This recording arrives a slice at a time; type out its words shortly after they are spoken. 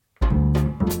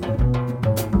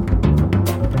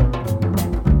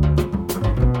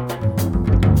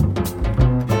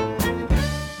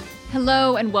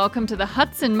Hello and welcome to the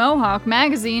Hudson Mohawk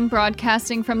Magazine,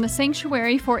 broadcasting from the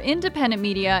Sanctuary for Independent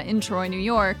Media in Troy, New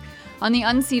York, on the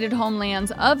unceded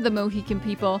homelands of the Mohican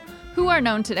people, who are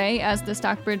known today as the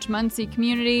Stockbridge-Munsee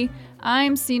community.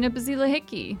 I'm Sina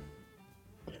Bazila-Hickey.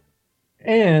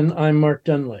 And I'm Mark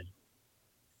Dunley.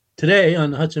 Today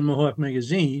on the Hudson Mohawk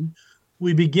Magazine,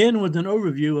 we begin with an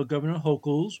overview of Governor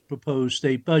Hochul's proposed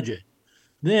state budget.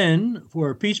 Then, for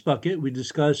our Peace Bucket, we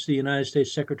discuss the United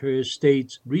States Secretary of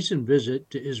State's recent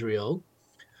visit to Israel.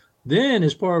 Then,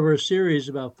 as part of our series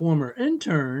about former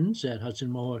interns at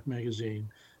Hudson Mohawk Magazine,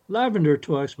 Lavender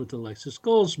talks with Alexis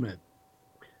Goldsmith.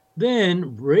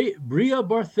 Then, Bria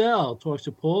Barthel talks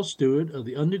to Paul Stewart of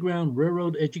the Underground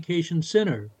Railroad Education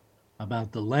Center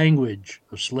about the language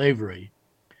of slavery.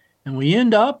 And we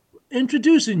end up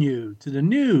introducing you to the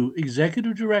new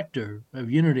executive director of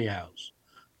Unity House.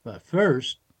 But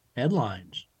first,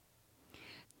 headlines.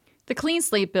 The Clean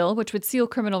Slate Bill, which would seal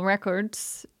criminal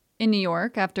records in New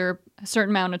York after a certain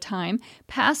amount of time,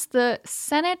 passed the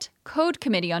Senate Code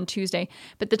Committee on Tuesday,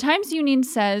 but the Times-Union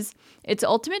says its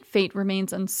ultimate fate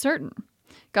remains uncertain.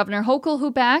 Governor Hochul,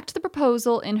 who backed the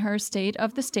proposal in her State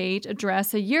of the State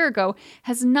address a year ago,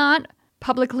 has not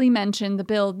publicly mentioned the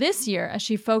bill this year as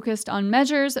she focused on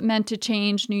measures meant to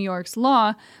change New York's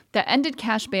law that ended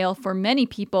cash bail for many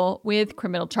people with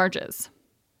criminal charges.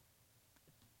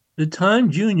 The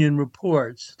Times-Union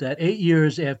reports that 8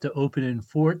 years after opening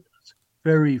Fort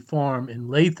Ferry Farm in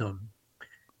Latham,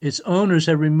 its owners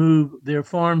have removed their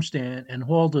farm stand and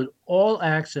halted all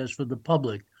access for the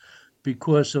public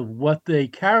because of what they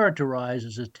characterize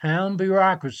as a town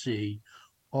bureaucracy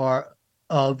or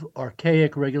of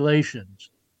archaic regulations.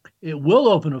 It will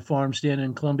open a farm stand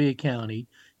in Columbia County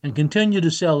and continue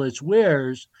to sell its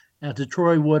wares at the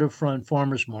Troy Waterfront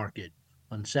Farmers Market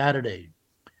on Saturday.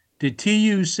 The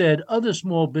TU said other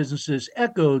small businesses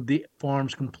echoed the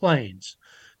farm's complaints,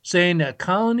 saying that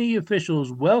colony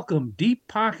officials welcome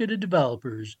deep-pocketed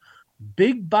developers,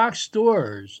 big box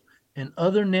stores, and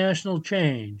other national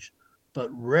change, but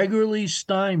regularly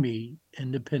stymie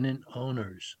independent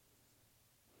owners.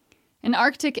 An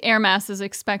Arctic air mass is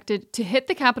expected to hit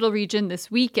the capital region this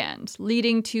weekend,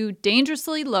 leading to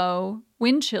dangerously low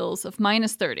wind chills of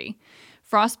minus 30.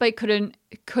 Frostbite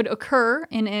could occur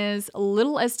in as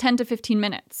little as 10 to 15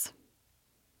 minutes.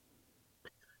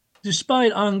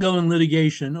 Despite ongoing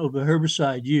litigation over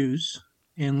herbicide use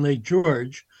in Lake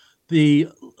George, the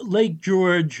Lake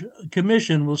George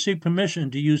Commission will seek permission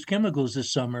to use chemicals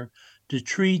this summer to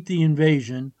treat the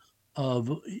invasion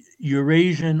of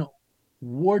Eurasian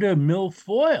water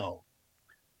milfoil.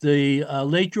 The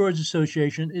Lake George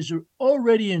Association is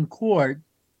already in court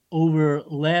over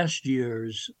last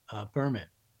year's permit.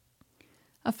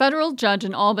 A federal judge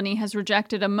in Albany has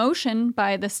rejected a motion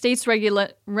by the state's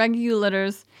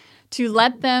regulators to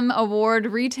let them award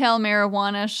retail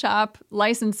marijuana shop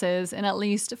licenses in at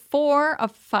least 4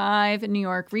 of 5 New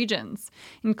York regions,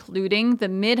 including the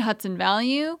Mid-Hudson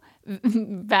Valley,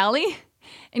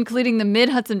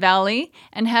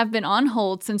 and have been on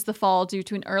hold since the fall due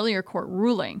to an earlier court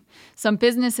ruling. Some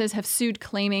businesses have sued,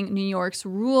 claiming New York's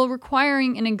rule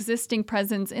requiring an existing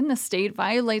presence in the state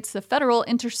violates the federal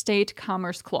Interstate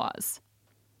Commerce Clause.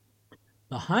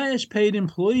 The highest paid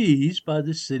employees by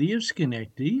the city of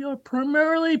Schenectady are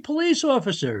primarily police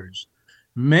officers,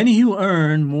 many who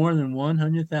earn more than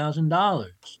 $100,000.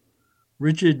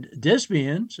 Richard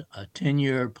Despians, a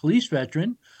 10-year police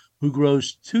veteran, who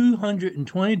grossed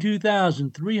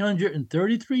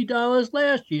 $222,333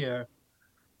 last year,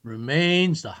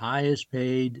 remains the highest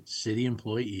paid city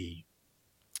employee.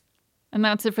 And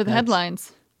that's it for the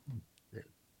headlines.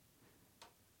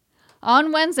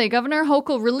 On Wednesday, Governor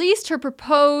Hochul released her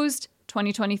proposed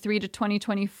 2023 to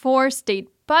 2024 state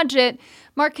budget.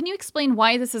 Mark, can you explain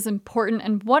why this is important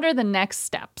and what are the next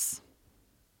steps?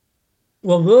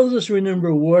 Well, those of us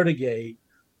remember Watergate,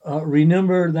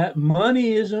 remember that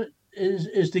money is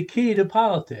the key to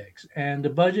politics, and the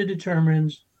budget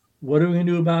determines what are we going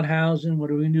to do about housing, what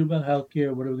are we going to do about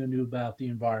healthcare, what are we going to do about the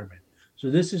environment.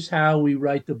 So this is how we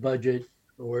write the budget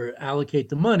or allocate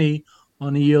the money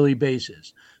on a yearly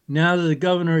basis. Now that the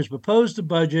governor has proposed the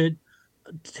budget,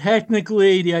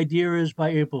 technically the idea is by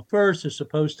April 1st, is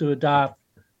supposed to adopt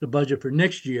the budget for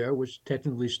next year, which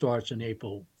technically starts on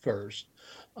April 1st.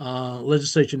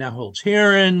 Legislature now holds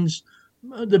hearings.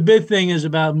 The big thing is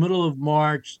about middle of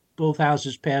March, both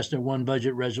houses pass their one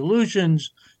budget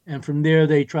resolutions, and from there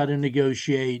they try to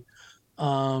negotiate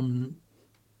the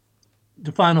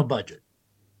final budget.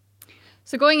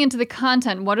 So going into the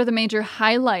content, what are the major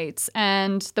highlights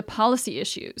and the policy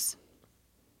issues?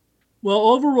 Well,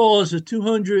 overall, it's a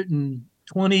 $227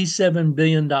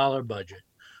 billion budget,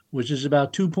 which is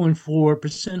about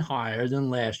 2.4% higher than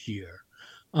last year.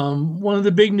 One of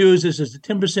the big news is a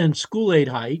 10% school aid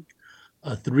hike,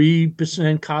 a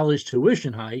 3% college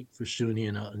tuition hike for SUNY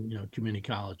and community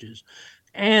colleges,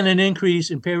 and an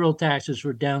increase in payroll taxes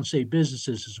for downstate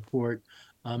businesses to support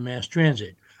mass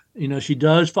transit. She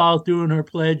does follow through on her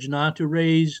pledge not to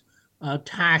raise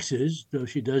taxes, though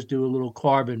she does do a little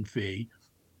carbon fee.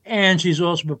 And she's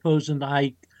also proposing to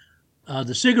hike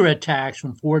the cigarette tax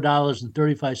from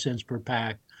 $4.35 per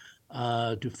pack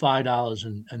to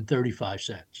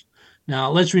 $5.35.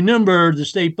 Now, let's remember the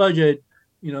state budget,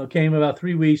 came about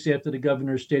 3 weeks after the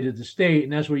governor stated the state,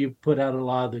 and that's where you put out a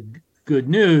lot of the good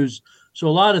news. So a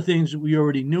lot of things that we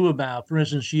already knew about. For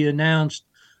instance, she announced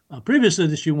previously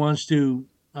that she wants to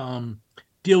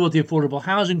deal with the affordable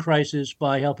housing crisis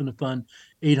by helping to fund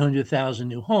 800,000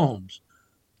 new homes.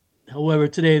 However,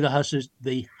 today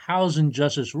the Housing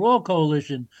Justice for All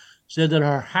Coalition said that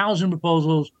her housing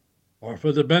proposals are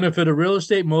for the benefit of real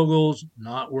estate moguls,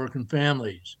 not working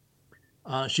families.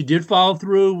 She did follow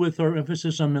through with her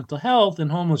emphasis on mental health and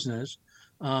homelessness,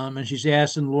 and she's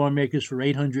asking lawmakers for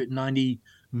 $890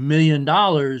 million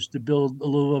to build a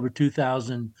little over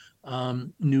 2,000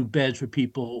 new beds for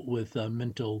people with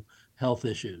mental health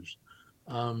issues.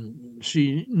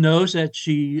 She knows that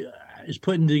she is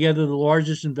putting together the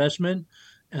largest investment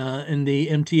in the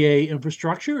MTA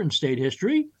infrastructure in state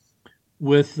history,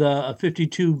 with a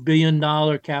 $52 billion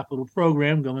capital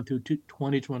program going through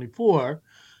 2024.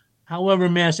 However,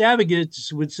 mass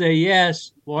advocates would say,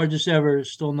 yes, largest ever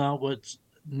is still not what's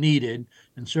needed,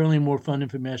 and certainly more funding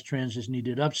for mass transit is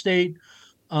needed upstate.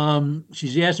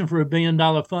 She's asking for $1 billion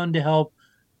fund to help,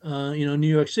 New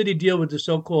York City deal with the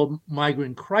so-called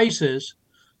migrant crisis.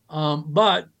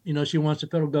 But she wants the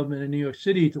federal government in New York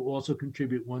City to also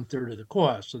contribute 1/3 of the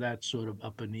cost. So that's sort of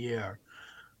up in the air.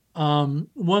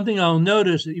 One thing I'll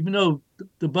notice, even though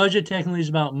the budget technically is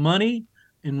about money,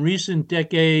 in recent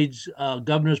decades,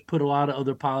 governors put a lot of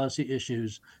other policy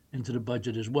issues into the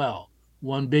budget as well.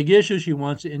 One big issue, she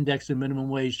wants to index the minimum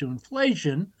wage to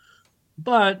inflation,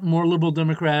 but more liberal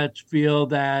Democrats feel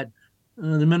that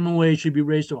the minimum wage should be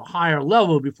raised to a higher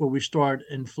level before we start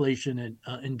inflation and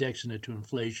indexing it to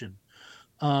inflation.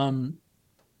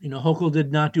 Hochul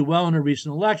did not do well in a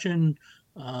recent election,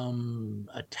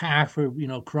 attacked for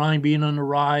crime being on the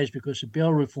rise because of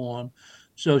bail reform.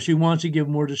 So she wants to give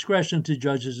more discretion to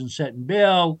judges in setting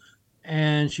bail,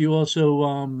 and she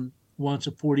also wants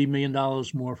a $40 million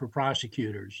more for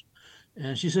prosecutors.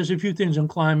 And she says a few things on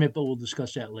climate, but we'll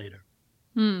discuss that later.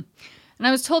 And I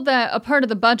was told that a part of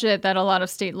the budget that a lot of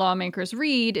state lawmakers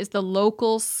read is the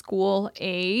local school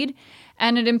aid.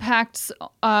 And it impacts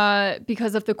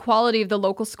because of the quality of the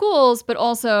local schools, but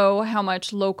also how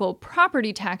much local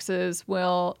property taxes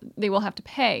they will have to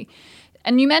pay.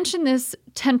 And you mentioned this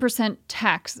 10%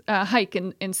 tax hike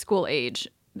in school aid,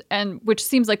 and which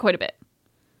seems like quite a bit.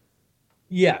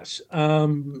 Yes,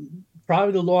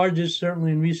 probably the largest,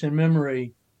 certainly in recent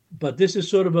memory. But this is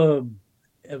sort of an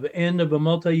end of a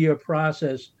multi-year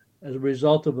process as a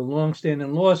result of a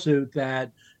longstanding lawsuit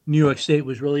that New York State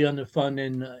was really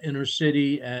underfunding inner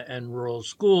city and rural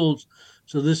schools.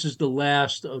 So this is the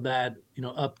last of that,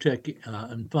 uptick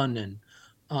in funding.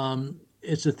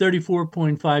 It's a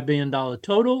 $34.5 billion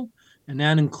total, and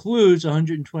that includes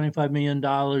 $125 million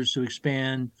to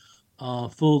expand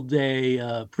full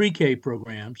day pre-K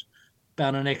programs,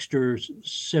 about an extra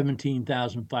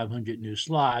 17,500 new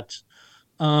slots.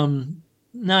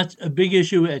 Not a big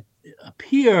issue up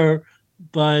here,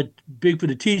 but big for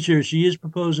the teachers. She is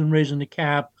proposing raising the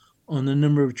cap on the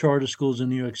number of charter schools in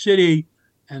New York City,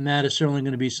 and that is certainly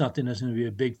going to be something that's going to be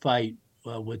a big fight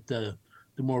with the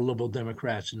more liberal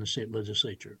Democrats in the state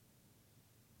legislature.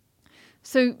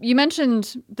 So you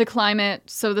mentioned the climate.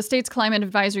 So the state's Climate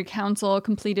Advisory Council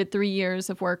completed 3 years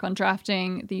of work on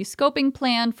drafting the scoping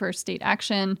plan for state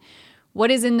action.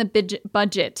 What is in the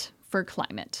budget for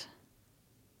climate?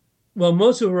 Well,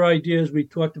 most of her ideas we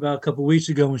talked about a couple of weeks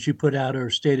ago when she put out her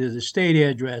State of the State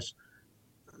address.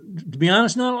 To be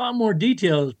honest, not a lot more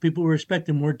details. People were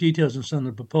expecting more details in some of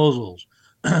the proposals.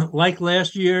 Like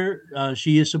last year,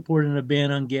 she is supporting a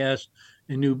ban on gas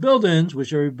in new buildings,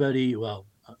 which everybody,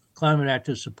 climate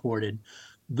activists supported,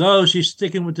 though she's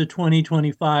sticking with the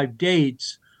 2025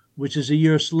 dates, which is a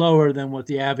year slower than what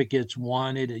the advocates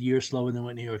wanted, a year slower than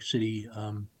what New York City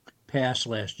passed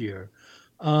last year.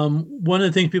 One of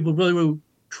the things people really were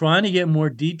trying to get more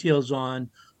details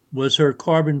on was her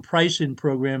carbon pricing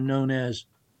program known as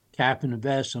cap and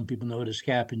invest, some people know it as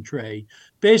cap and trade,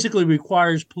 basically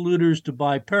requires polluters to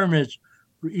buy permits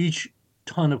for each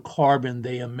ton of carbon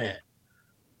they emit.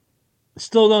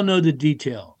 Still don't know the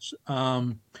details.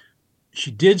 She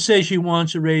did say she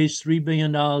wants to raise $3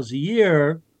 billion a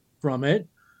year from it,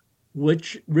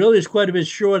 which really is quite a bit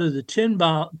short of the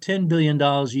 $10 billion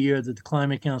a year that the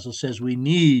Climate Council says we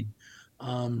need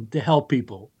to help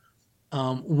people.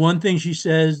 One thing she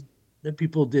says that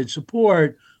people did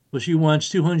support was she wants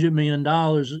 $200 million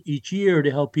each year to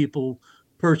help people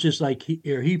purchase like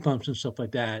air heat pumps and stuff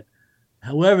like that.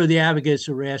 However, the advocates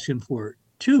are asking for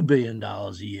 $2 billion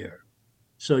a year.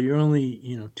 So you're only,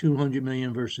 200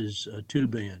 million versus 2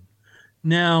 billion.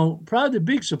 Now, probably the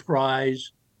big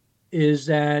surprise is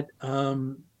that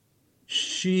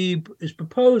she is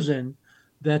proposing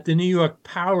that the New York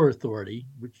Power Authority,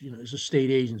 which is a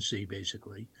state agency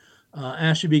basically,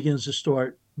 actually begins to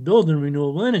start building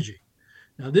renewable energy.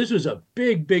 Now, this was a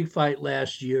big, big fight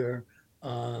last year.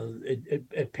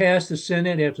 It passed the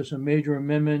Senate after some major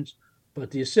amendments, but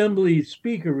the Assembly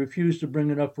Speaker refused to bring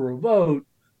it up for a vote,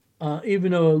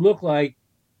 even though it looked like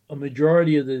a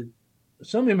majority of the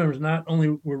Assembly members not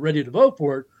only were ready to vote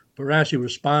for it, but were actually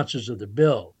sponsors of the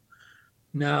bill.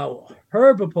 Now,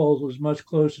 her proposal is much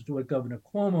closer to what Governor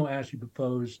Cuomo actually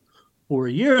proposed 4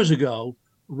 years ago,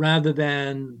 rather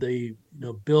than the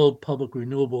Build Public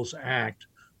Renewables Act,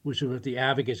 which is what the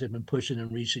advocates have been pushing in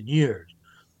recent years.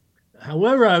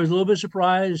 However, I was a little bit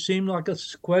surprised. It seemed like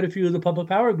quite a few of the public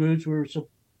power groups were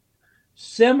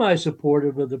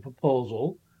semi-supportive of the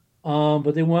proposal,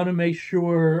 but they want to make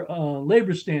sure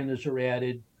labor standards are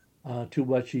added to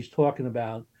what she's talking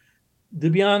about. To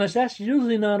be honest, that's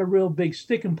usually not a real big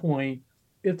sticking point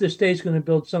if the state's going to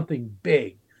build something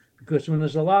big, because when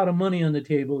there's a lot of money on the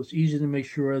table, it's easy to make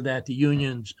sure that the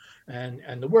unions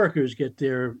and the workers get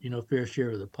their fair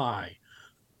share of the pie.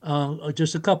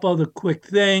 Just a couple other quick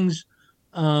things.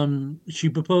 She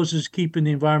proposes keeping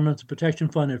the Environmental Protection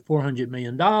Fund at $400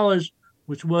 million,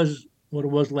 which was what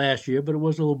it was last year, but it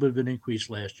was a little bit of an increase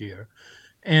last year.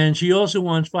 And she also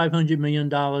wants $500 million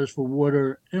for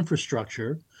water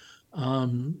infrastructure.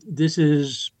 This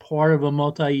is part of a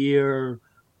multi-year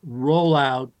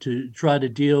rollout to try to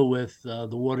deal with the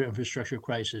water infrastructure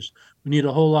crisis. We need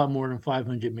a whole lot more than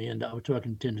 $500 million. We're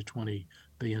talking 10 to $20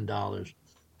 billion.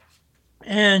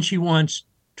 And she wants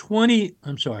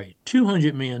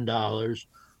 $200 million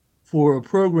for a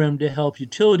program to help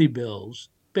utility bills,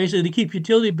 basically to keep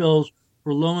utility bills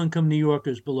for low-income New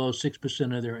Yorkers below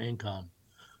 6% of their income.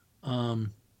 So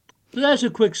that's a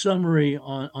quick summary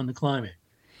on the climate.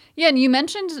 Yeah, and you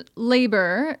mentioned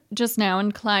labor just now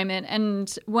and climate.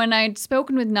 And when I'd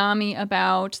spoken with NAMI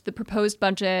about the proposed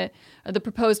budget, or the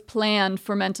proposed plan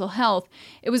for mental health,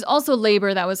 it was also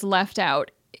labor that was left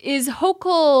out. Is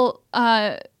Hochul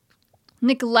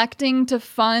neglecting to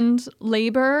fund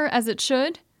labor as it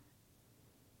should?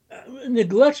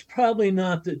 Neglect's probably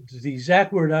not the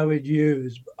exact word I would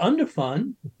use.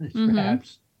 Underfund is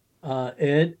perhaps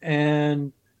it.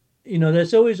 And,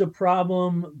 that's always a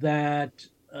problem that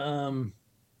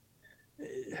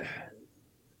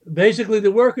basically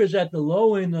the workers at the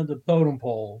low end of the totem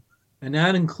pole, and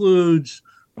that includes,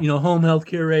 home health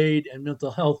care aid and mental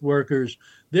health workers,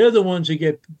 they're the ones who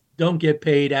don't get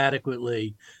paid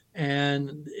adequately.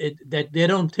 And that they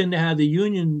don't tend to have the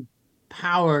union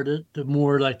power to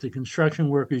more like the construction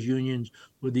workers unions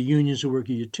with the unions who work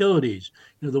at utilities.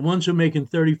 The ones who are making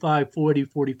 $35,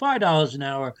 $40, $45 an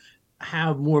hour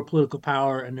have more political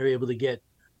power, and they're able to get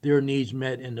their needs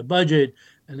met in the budget.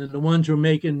 And then the ones who are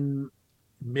making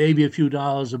maybe a few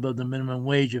dollars above the minimum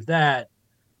wage, if that,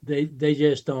 they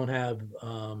just don't have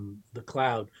the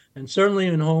clout. And certainly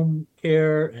in home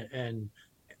care and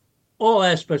all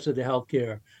aspects of the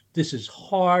healthcare, this is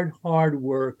hard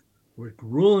work with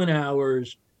grueling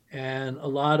hours, and a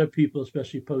lot of people,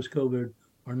 especially post-COVID,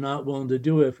 are not willing to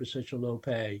do it for such a low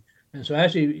pay. And so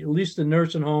actually, at least the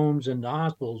nursing homes and the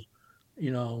hospitals,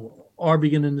 are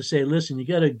beginning to say, listen, you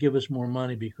got to give us more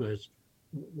money because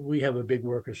we have a big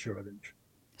worker shortage.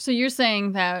 So you're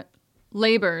saying that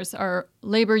labor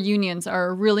unions are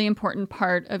a really important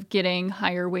part of getting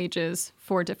higher wages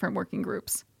for different working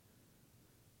groups.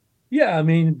 Yeah, I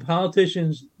mean,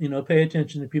 politicians, pay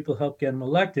attention to people, help get them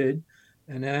elected,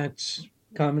 and that's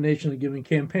a combination of giving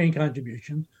campaign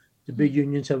contributions. The big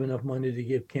unions have enough money to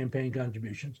give campaign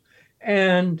contributions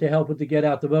and to help with the get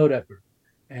out the vote effort.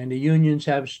 And the unions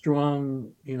have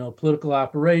strong, political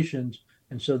operations,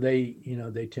 and so they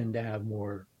tend to have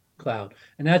more clout.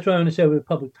 And that's what I'm going to say with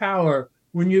public power.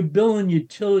 When you're building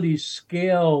utility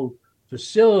scale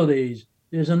facilities,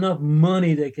 there's enough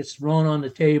money that gets thrown on the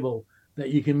table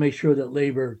that you can make sure that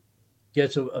labor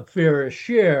gets a fairer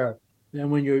share than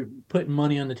when you're putting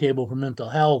money on the table for mental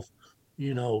health,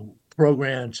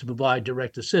 programs to provide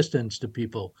direct assistance to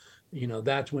people.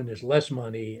 That's when there's less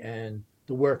money and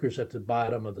the workers at the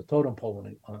bottom of the totem pole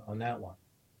on that one.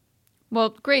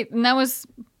 Well, great. And that was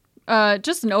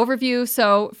just an overview.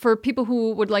 So, for people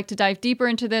who would like to dive deeper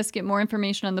into this, get more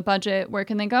information on the budget, where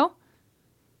can they go?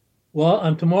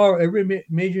 Well, tomorrow, every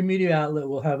major media outlet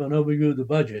will have an overview of the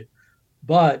budget,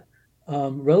 but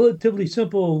relatively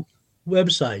simple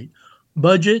website,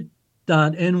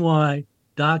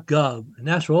 budget.ny.gov. And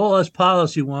that's for all us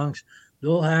policy wonks.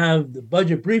 They'll have the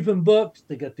budget briefing books.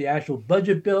 They got the actual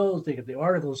budget bills. They got the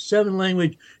Article 7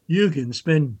 language. You can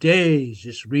spend days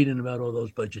just reading about all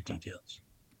those budget details.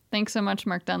 Thanks so much,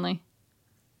 Mark Dunley.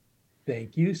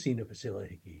 Thank you, Sina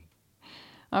Vasiliki.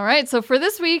 All right, so for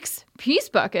this week's Peace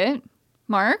Bucket,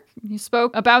 Mark, you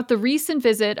spoke about the recent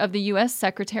visit of the U.S.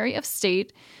 Secretary of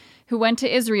State who went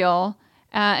to Israel,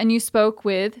 and you spoke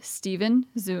with Stephen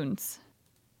Zunes.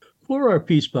 For our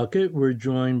Peace Bucket, we're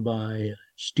joined by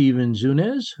Stephen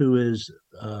Zunes, who is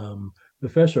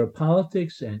Professor of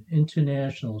Politics and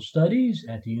International Studies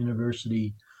at the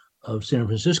University of San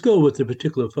Francisco, with a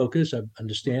particular focus, I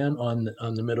understand, on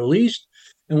the Middle East.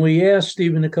 And we asked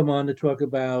Stephen to come on to talk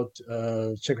about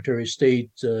Secretary of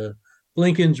State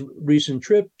Blinken's recent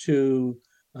trip to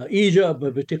Egypt,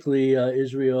 but particularly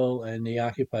Israel and the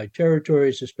occupied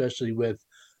territories, especially with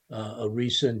a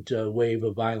recent wave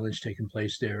of violence taking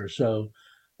place there. So,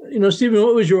 Stephen,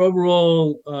 what was your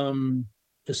overall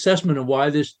assessment of why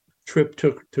this trip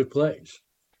took place?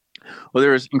 Well,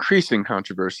 there is increasing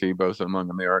controversy both among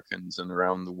Americans and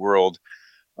around the world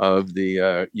of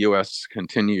the U.S.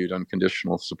 continued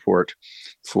unconditional support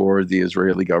for the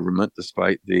Israeli government,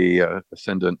 despite the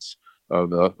ascendance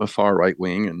of a far right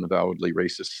wing and avowedly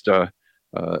racist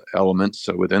elements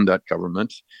within that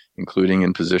government, including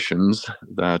in positions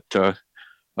that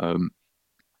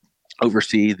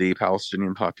oversee the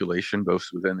Palestinian population, both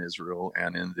within Israel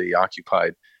and in the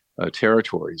occupied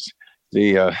territories.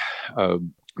 The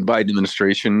Biden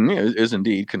administration is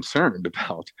indeed concerned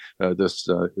about this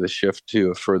shift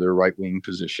to a further right-wing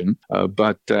position,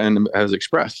 but has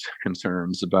expressed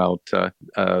concerns about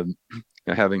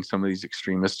having some of these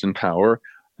extremists in power,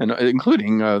 and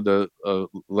including the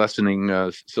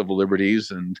lessening civil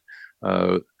liberties and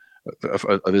of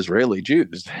Israeli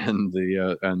Jews and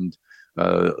the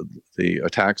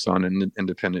attacks on an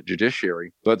independent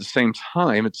judiciary. But at the same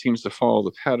time, it seems to follow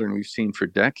the pattern we've seen for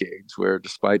decades, where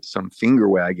despite some finger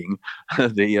wagging,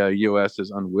 the U.S.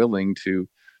 is unwilling to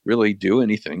really do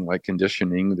anything like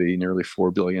conditioning the nearly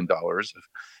 $4 billion of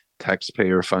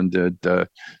taxpayer-funded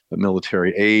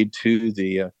military aid to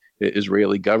the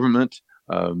Israeli government,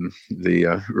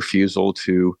 the refusal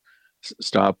to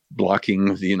stop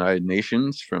blocking the United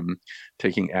Nations from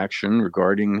taking action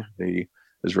regarding the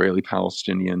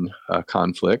Israeli-Palestinian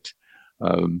conflict,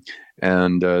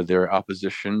 and their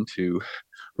opposition to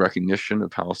recognition of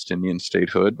Palestinian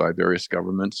statehood by various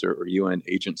governments or UN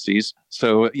agencies.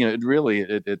 So, it really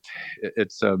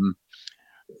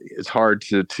it's hard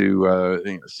to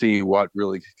see what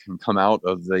really can come out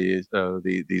of these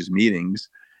meetings.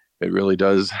 It really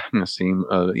does seem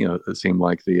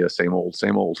like the same old.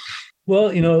 Well,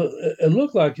 it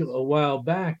looked like a while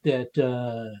back that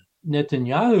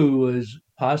Netanyahu was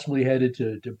possibly headed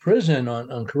to prison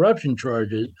on corruption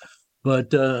charges,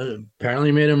 but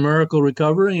apparently made a miracle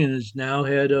recovery and is now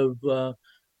head of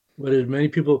what is many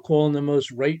people calling the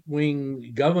most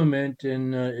right-wing government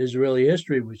in Israeli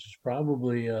history, which is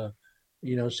probably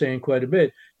saying quite a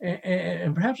bit.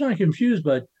 And perhaps I'm confused,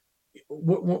 but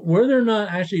were there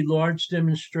not actually large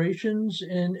demonstrations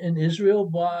in Israel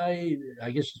by,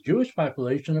 I guess, the Jewish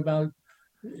population about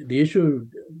the issue of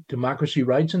democracy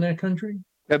rights in that country?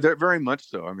 Yeah, they're very much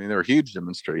so. I mean, there are huge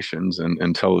demonstrations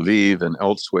in Tel Aviv and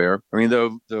elsewhere. I mean,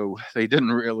 though they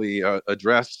didn't really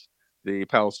address the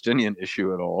Palestinian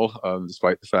issue at all,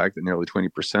 despite the fact that nearly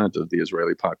 20% of the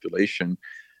Israeli population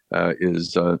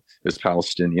is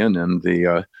Palestinian, and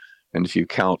if you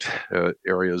count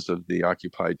areas of the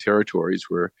occupied territories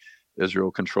where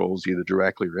Israel controls either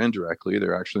directly or indirectly,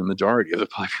 they're actually the majority of the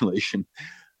population.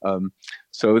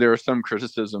 So there are some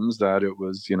criticisms that it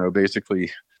was,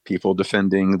 basically people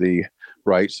defending the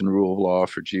rights and rule of law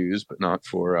for Jews, but not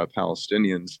for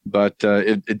Palestinians. But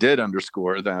it did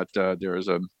underscore that there is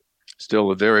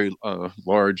still a very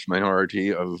large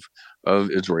minority of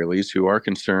Israelis who are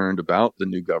concerned about the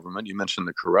new government. You mentioned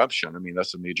the corruption. I mean,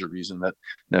 that's a major reason that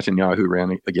Netanyahu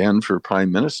ran again for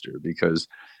prime minister, because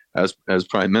as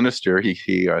prime minister,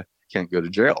 he can't go to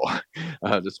jail,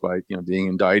 despite being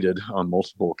indicted on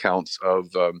multiple counts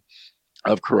of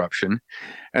of corruption.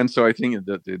 And so I think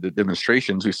that the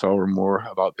demonstrations we saw were more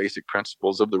about basic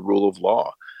principles of the rule of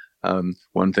law.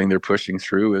 One thing they're pushing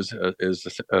through is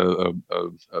a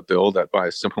bill that by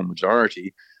a simple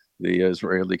majority, the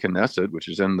Israeli Knesset, which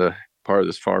is in the part of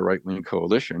this far right-wing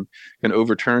coalition, can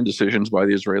overturn decisions by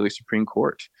the Israeli Supreme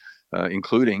Court,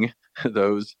 including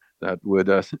those that would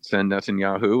send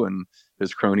Netanyahu and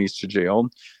his cronies to jail,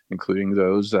 including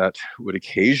those that would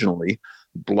occasionally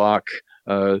block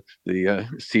the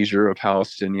seizure of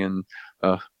Palestinian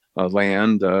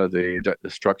land, the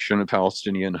destruction of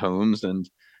Palestinian homes,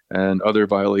 and other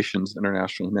violations of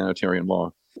international humanitarian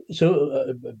law.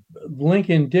 So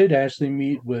Blinken did actually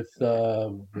meet with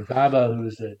Abba,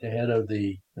 who's the head of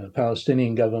the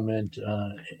Palestinian government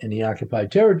in the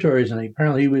occupied territories, and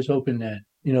apparently he was hoping that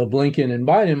Blinken and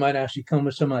Biden might actually come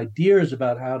with some ideas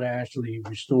about how to actually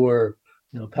restore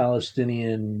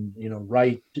Palestinian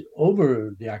right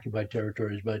over the occupied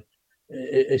territories. But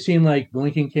it seemed like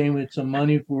Blinken came with some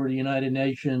money for the United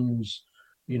Nations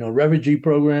refugee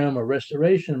program or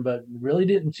restoration, but really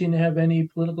didn't seem to have any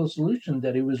political solution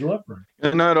that he was offering.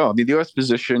 Not at all. I mean, the U.S.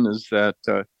 position is that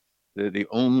the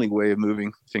only way of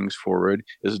moving things forward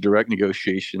is direct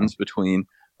negotiations between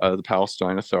the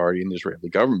Palestine Authority and the Israeli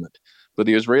government. But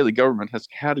the Israeli government has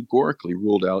categorically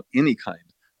ruled out any kind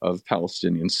of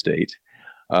Palestinian state.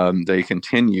 They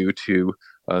continue to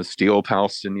steal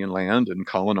Palestinian land and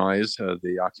colonize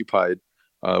the occupied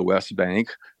West Bank,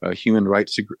 human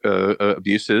rights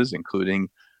abuses, including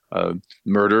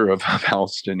murder of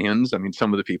Palestinians. I mean,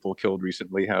 some of the people killed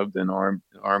recently have been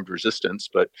armed resistance,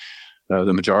 but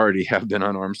the majority have been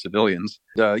unarmed civilians.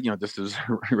 This is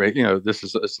right. This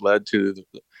has led to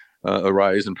a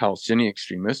rise in Palestinian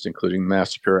extremists, including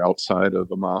massacre outside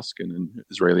of a mosque and in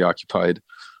Israeli-occupied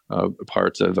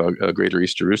parts of Greater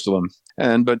East Jerusalem.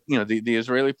 But the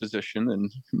Israeli position,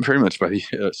 and very much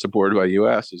supported by the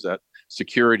U.S., is that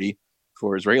security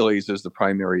for Israelis is the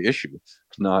primary issue,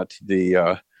 not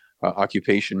the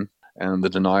occupation and the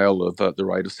denial of the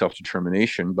right of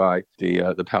self-determination by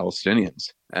the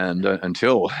Palestinians. And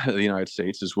until the United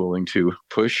States is willing to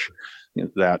push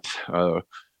that,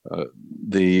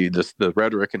 the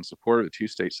rhetoric in support of the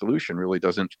two-state solution really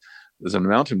doesn't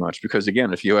amount to much. Because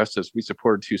again, if the U.S. says we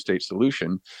support a two-state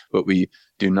solution, but we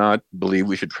do not believe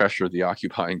we should pressure the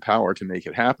occupying power to make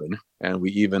it happen, and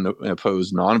we even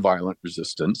oppose nonviolent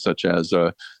resistance, such as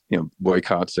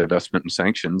boycotts, divestment, and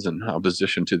sanctions, and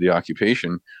opposition to the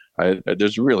occupation,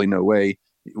 there's really no way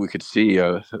we could see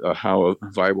how a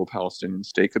viable Palestinian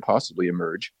state could possibly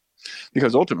emerge.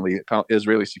 Because ultimately,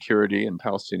 Israeli security and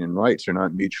Palestinian rights are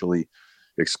not mutually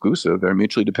exclusive; they're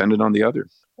mutually dependent on the other.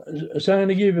 So I'm going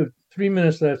to give you 3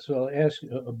 minutes left. So I'll ask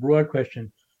a broad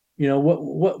question.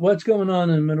 What's going on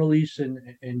in the Middle East? And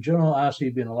in general, obviously,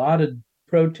 been a lot of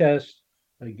protests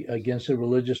against the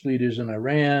religious leaders in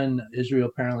Iran. Israel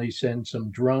apparently sent some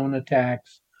drone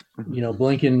attacks.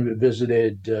 Blinken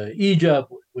visited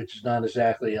Egypt, which is not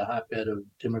exactly a hotbed of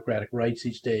democratic rights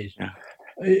these days. Yeah.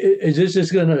 Is this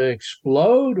just going to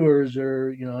explode, or is there,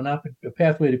 a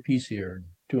pathway to peace here?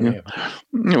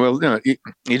 2.5. Well,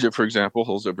 Egypt, for example,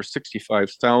 holds over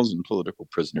 65,000 political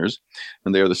prisoners,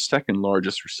 and they are the second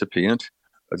largest recipient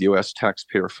of U.S.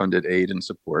 taxpayer-funded aid and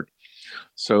support.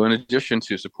 So in addition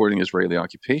to supporting Israeli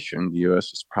occupation, the U.S.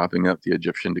 is propping up the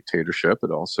Egyptian dictatorship. It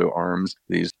also arms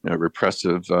these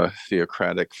repressive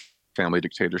theocratic family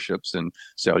dictatorships in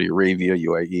Saudi Arabia,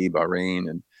 UAE, Bahrain,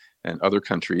 and other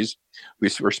countries.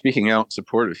 We're speaking out in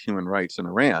support of human rights in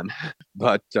Iran,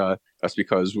 but that's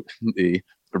because the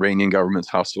Iranian government's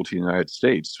hostile to the United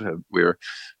States. We're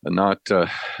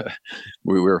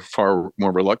far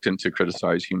more reluctant to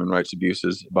criticize human rights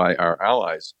abuses by our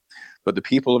allies. But the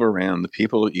people of Iran, the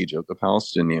people of Egypt, the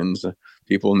Palestinians, the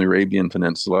people in the Arabian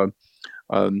Peninsula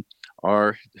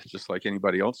are, just like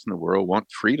anybody else in the world, want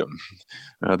freedom.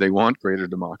 They want greater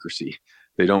democracy.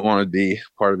 They don't want to be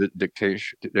part of a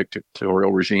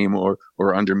dictatorial regime or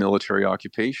under military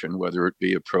occupation, whether it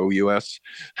be a pro-U.S.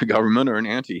 government or an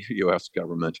anti-U.S.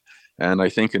 government. And I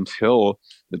think until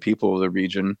the people of the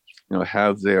region,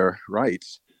 have their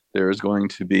rights, there is going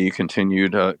to be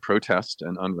continued protest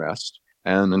and unrest.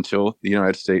 And until the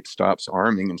United States stops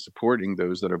arming and supporting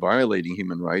those that are violating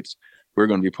human rights, we're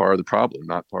going to be part of the problem,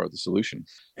 not part of the solution.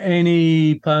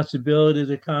 Any possibility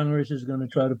that Congress is going to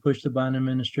try to push the Biden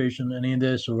administration any of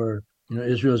this, or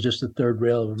Israel is just the third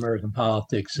rail of American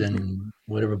politics, and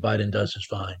whatever Biden does is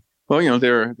fine? Well,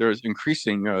 there's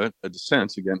increasing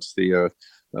dissent against the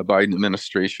Biden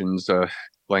administration's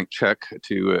blank check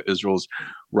to Israel's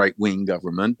right-wing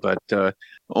government, but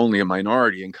only a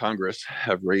minority in Congress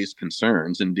have raised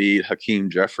concerns. Indeed, Hakeem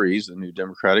Jeffries, the new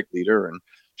Democratic leader, and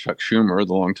Chuck Schumer,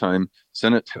 the longtime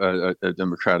Senate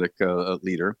Democratic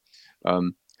leader,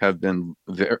 have been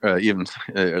even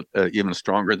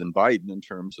stronger than Biden in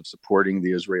terms of supporting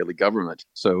the Israeli government.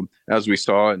 So, as we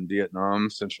saw in Vietnam,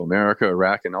 Central America,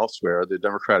 Iraq, and elsewhere, the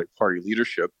Democratic Party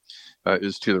leadership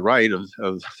is to the right of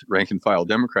rank and file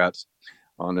Democrats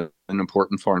on an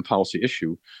important foreign policy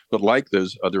issue. But like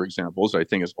those other examples, I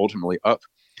think it's ultimately up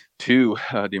to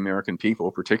the American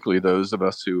people, particularly those of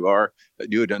us who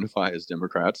do identify as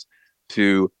Democrats,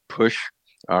 to push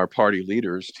our party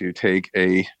leaders to take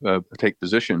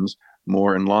positions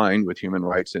more in line with human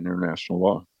rights and international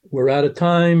law. We're out of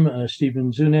time.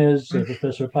 Stephen Zunes,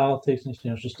 professor of politics and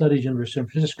international studies, University of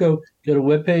San Francisco. Go to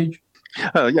webpage.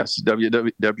 Yes,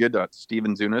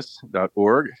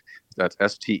 www.stephenzunes.org. That's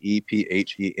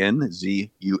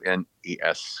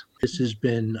STEPHENZUNES. This has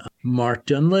been Mark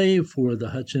Dunlea for the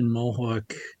Hudson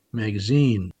Mohawk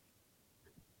magazine.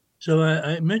 So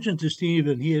I mentioned to Steve,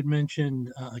 and he had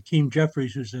mentioned Hakeem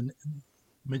Jeffries, who's a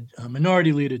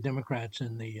minority leader, Democrats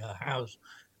in the House.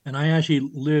 And I actually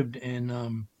lived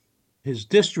in his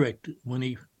district when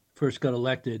he first got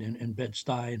elected in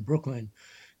Bed-Stuy in Brooklyn.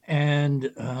 And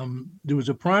there was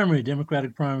a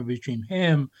Democratic primary between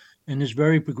him and this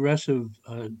very progressive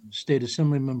state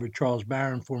assembly member, Charles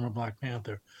Barron, former Black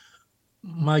Panther.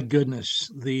 My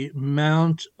goodness, the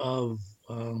amount of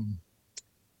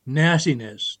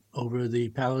nastiness over the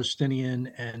Palestinian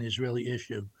and Israeli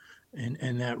issue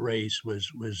in that race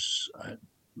was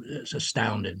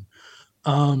astounding.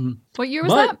 What year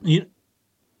was that?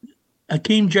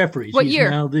 Hakeem Jeffries. What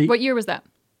year? What year was that?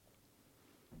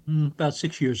 About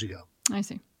 6 years ago. I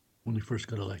see. When he first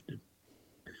got elected.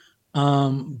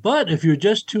 But if you're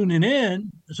just tuning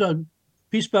in, so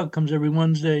Peace Belt comes every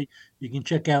Wednesday. You can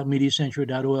check out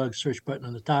MediaSanctuary.org, search button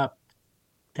on the top,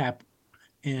 tap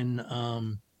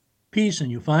in Peace,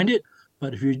 and you find it.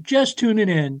 But if you're just tuning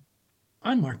in,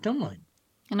 I'm Mark Dunlea.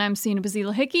 And I'm Sina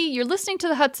Bazila Hickey. You're listening to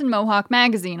the Hudson Mohawk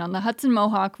Magazine on the Hudson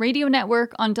Mohawk Radio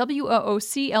Network on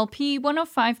WOOCLP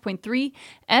 105.3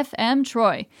 FM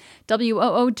Troy,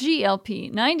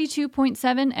 WOOGLP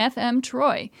 92.7 FM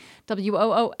Troy,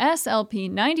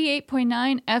 WOOSLP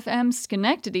 98.9 FM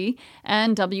Schenectady,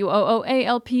 and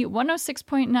WOOALP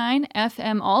 106.9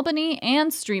 FM Albany,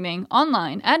 and streaming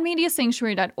online at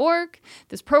MediaSanctuary.org.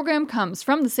 This program comes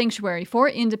from the Sanctuary for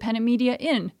Independent Media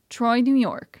in Troy, New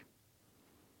York.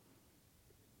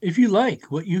 If you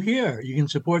like what you hear, you can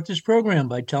support this program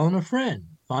by telling a friend.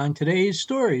 Find today's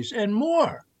stories and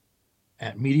more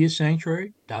at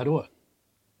MediaSanctuary.org.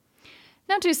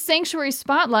 Now to Sanctuary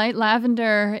Spotlight.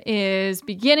 Lavender is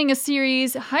beginning a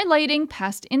series highlighting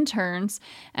past interns.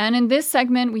 And in this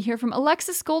segment, we hear from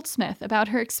Alexis Goldsmith about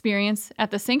her experience at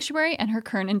the Sanctuary and her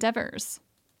current endeavors.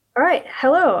 All right.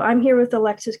 Hello. I'm here with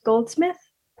Alexis Goldsmith,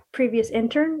 previous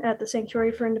intern at the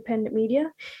Sanctuary for Independent Media,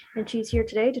 and she's here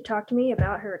today to talk to me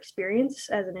about her experience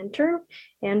as an intern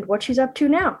and what she's up to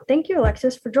now. Thank you,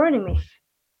 Alexis, for joining me.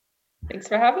 Thanks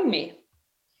for having me.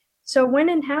 So when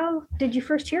and how did you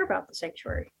first hear about the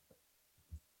Sanctuary?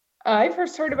 I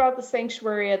first heard about the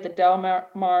Sanctuary at the Del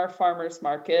Mar Farmers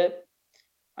Market.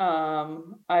 I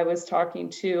was talking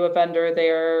to a vendor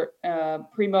there,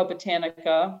 Primo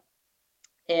Botanica,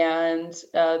 and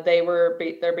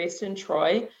they're based in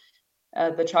Troy,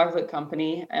 the chocolate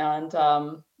company. And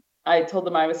I told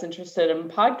them I was interested in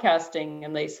podcasting,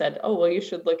 and they said, oh, well, you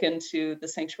should look into the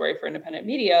Sanctuary for Independent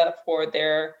Media for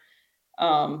their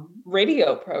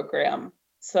radio program.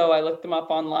 So I looked them up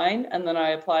online, and then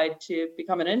I applied to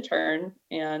become an intern,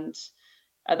 and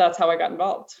that's how I got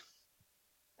involved.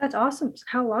 That's awesome.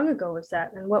 How long ago was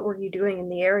that, and what were you doing in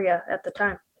the area at the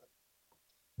time?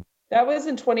 That was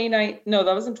in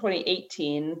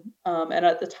 2018. And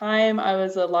at the time, I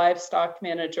was a livestock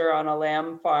manager on a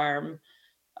lamb farm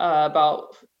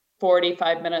about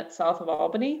 45 minutes south of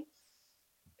Albany.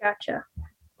 Gotcha.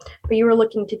 But you were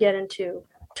looking to get into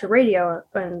radio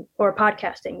or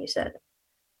podcasting, you said?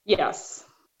 Yes.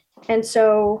 And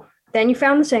so then you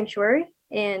found the Sanctuary.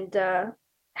 And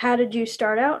how did you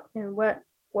start out? And what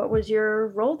was your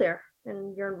role there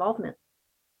and your involvement?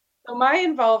 So my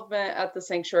involvement at the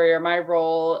Sanctuary, or my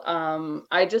role,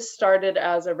 I just started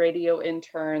as a radio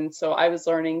intern. So I was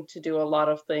learning to do a lot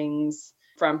of things,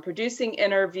 from producing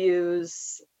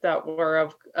interviews that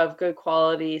were of good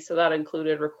quality. So that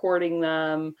included recording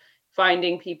them,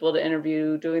 finding people to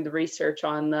interview, doing the research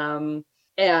on them,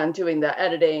 and doing the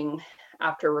editing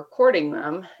after recording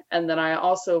them. And then I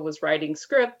also was writing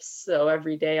scripts. So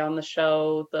every day on the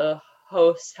show, the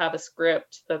hosts have a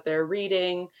script that they're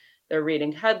reading. They're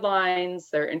reading headlines,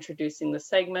 they're introducing the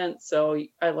segment. So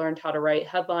I learned how to write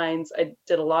headlines. I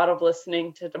did a lot of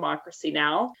listening to Democracy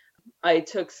Now! I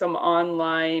took some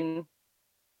online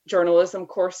journalism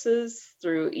courses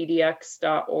through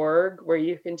edx.org where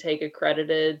you can take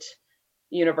accredited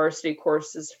university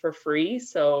courses for free.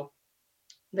 So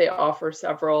they offer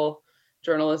several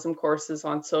journalism courses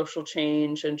on social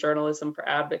change and journalism for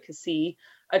advocacy.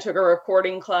 I took a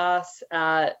recording class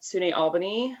at SUNY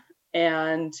Albany,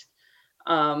 and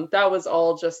that was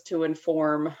all just to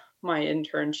inform my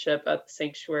internship at the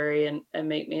Sanctuary and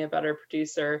make me a better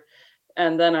producer.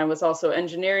 And then I was also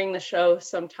engineering the show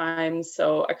sometimes.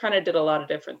 So I kind of did a lot of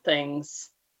different things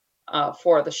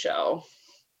for the show.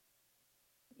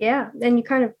 Yeah, and you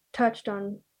kind of touched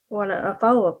on a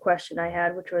follow-up question I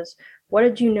had, which was, what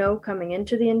did you know coming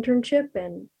into the internship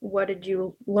and what did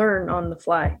you learn on the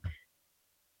fly?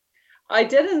 I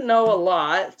didn't know a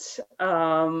lot.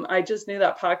 I just knew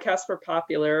that podcasts were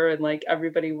popular and like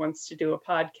everybody wants to do a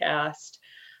podcast.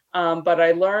 But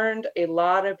I learned a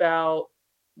lot about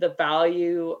the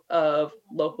value of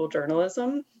local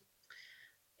journalism.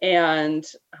 And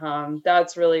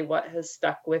that's really what has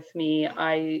stuck with me.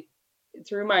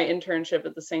 Through my internship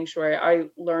at the Sanctuary, I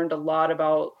learned a lot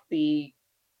about the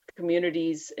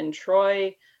communities in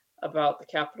Troy, about the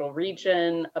Capital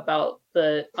Region, about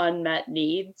the unmet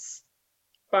needs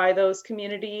by those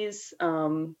communities,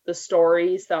 the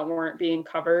stories that weren't being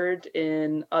covered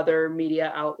in other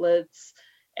media outlets,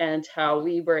 and how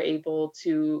we were able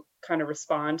to kind of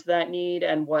respond to that need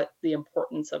and what the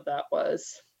importance of that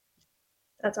was.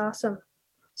 That's awesome.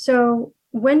 So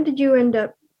when did you end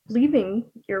up leaving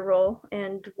your role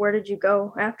and where did you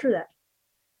go after that?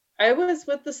 I was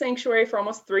with the Sanctuary for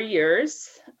almost 3 years.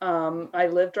 I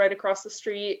lived right across the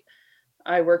street.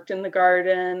 I worked in the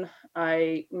garden.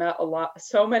 I met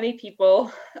so many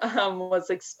people, was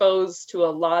exposed to a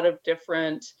lot of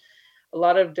different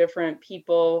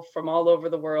people from all over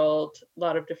the world, a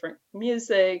lot of different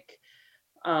music,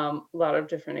 a lot of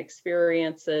different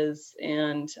experiences.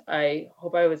 And I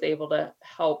hope I was able to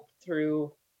help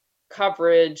through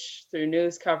coverage, through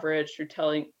news coverage,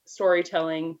 through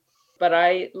storytelling. But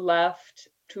I left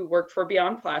to work for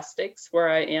Beyond Plastics, where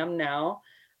I am now.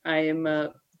 I am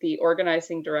the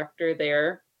organizing director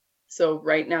there. So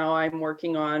right now I'm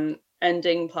working on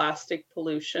ending plastic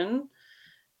pollution.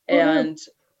 And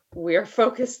we're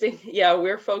focused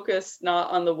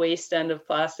not on the waste end of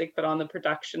plastic, but on the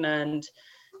production end.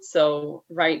 So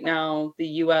right now the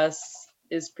US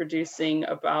is producing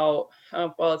about,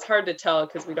 well, it's hard to tell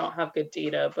because we don't have good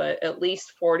data, but at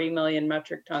least 40 million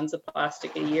metric tons of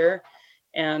plastic a year.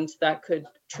 And that could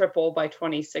triple by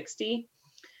 2060.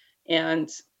 And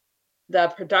the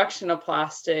production of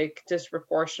plastic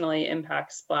disproportionately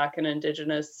impacts Black and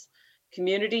Indigenous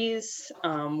communities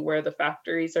where the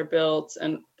factories are built,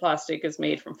 and plastic is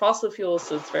made from fossil fuels,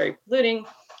 so it's very polluting.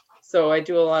 So I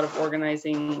do a lot of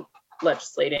organizing,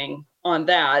 legislating on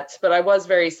that, but I was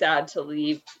very sad to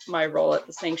leave my role at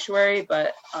the Sanctuary,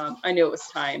 but I knew it was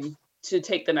time to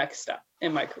take the next step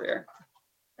in my career.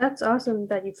 That's awesome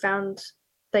that you found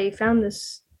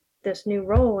this new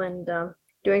role and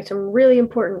doing some really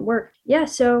important work. Yeah,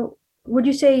 so would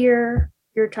you say your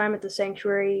time at the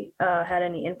Sanctuary had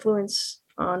any influence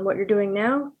on what you're doing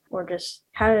now, or just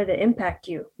how did it impact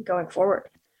you going forward?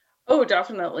 Oh,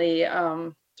 definitely.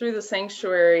 Through the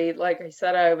Sanctuary, like I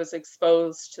said, I was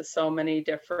exposed to so many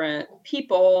different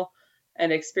people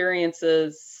and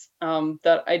experiences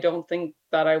that I don't think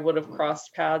that I would have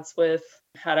crossed paths with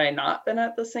had I not been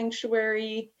at the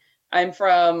Sanctuary. I'm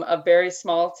from a very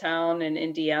small town in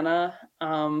Indiana.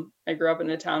 I grew up in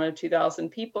a town of 2,000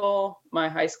 people. My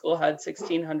high school had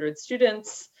 1,600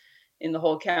 students in the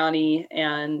whole county,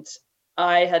 and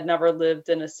I had never lived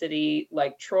in a city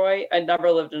like Troy. I'd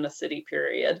never lived in a city,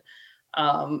 period.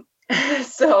 And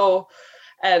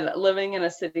living in a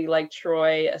city like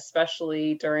Troy,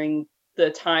 especially during the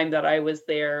time that I was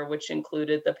there, which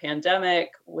included the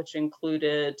pandemic, which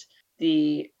included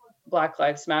the Black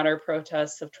Lives Matter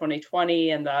protests of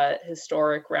 2020 and that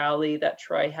historic rally that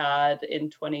Troy had in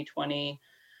 2020,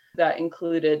 that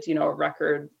included, a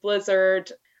record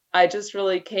blizzard. I just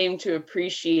really came to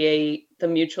appreciate the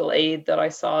mutual aid that I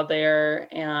saw there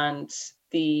and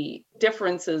the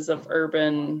differences of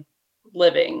urban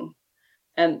living.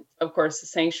 And of course, the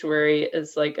Sanctuary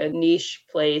is like a niche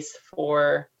place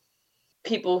for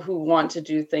people who want to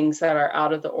do things that are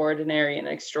out of the ordinary and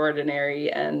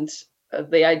extraordinary. And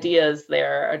the ideas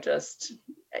there are just,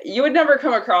 you would never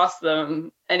come across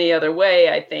them any other way.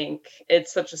 I think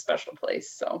it's such a special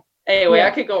place. So anyway, yeah.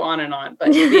 I could go on and on,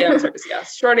 but the answer is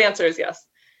yes. Short answer is yes.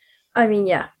 I mean,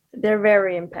 yeah, they're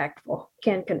very impactful.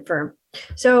 Can confirm.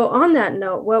 So on that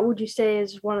note, what would you say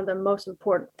is one of the most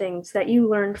important things that you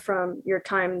learned from your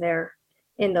time there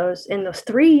in those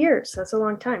 3 years? That's a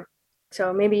long time.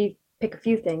 So maybe pick a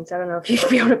few things. I don't know if you'd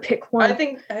be able to pick one.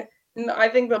 I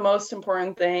think the most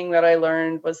important thing that I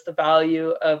learned was the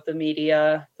value of the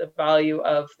media, the value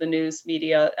of the news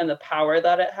media, and the power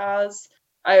that it has.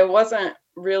 I wasn't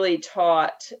really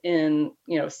taught in,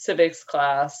 civics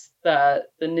class that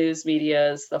the news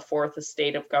media is the fourth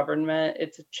estate of government.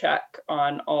 It's a check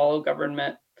on all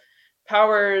government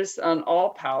powers, on all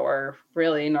power,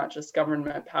 really, not just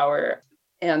government power.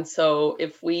 And so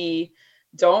if we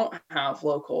don't have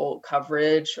local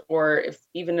coverage, or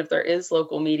even if there is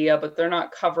local media, but they're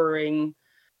not covering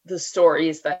the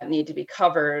stories that need to be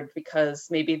covered because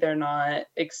maybe they're not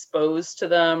exposed to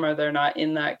them or they're not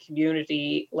in that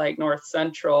community like North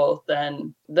Central,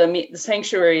 then the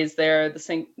sanctuary is there.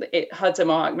 Hudson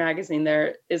Mohawk Magazine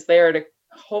there is there to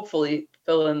hopefully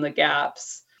fill in the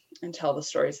gaps and tell the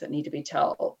stories that need to be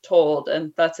told.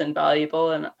 And that's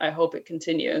invaluable. And I hope it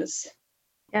continues.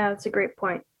 Yeah, that's a great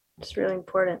point. It's really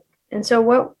important. And so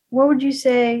what would you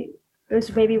say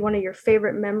is maybe one of your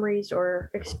favorite memories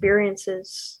or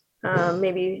experiences?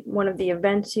 Maybe one of the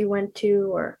events you went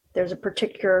to, or there's a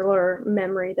particular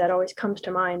memory that always comes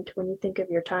to mind when you think of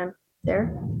your time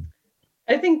there?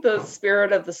 I think the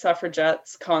Spirit of the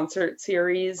Suffragettes concert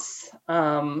series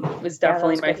was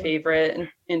definitely my favorite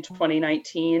in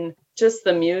 2019. Just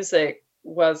the music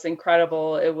was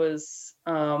incredible. It was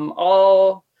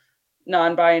all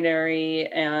non-binary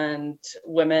and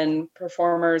women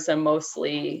performers, and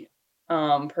mostly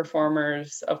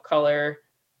performers of color.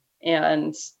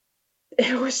 And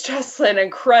it was just an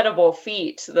incredible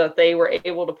feat that they were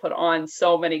able to put on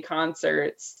so many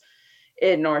concerts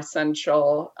in North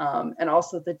Central, and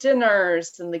also the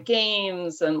dinners and the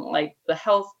games and like the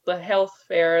health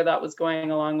fair that was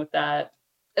going along with that.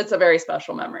 It's a very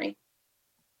special memory.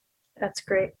 That's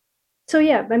great. So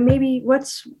yeah, but maybe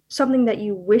what's something that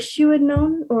you wish you had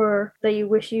known or that you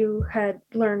wish you had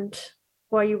learned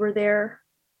while you were there?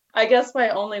 I guess my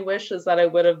only wish is that I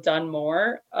would have done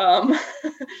more,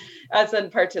 as in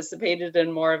participated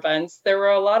in more events. There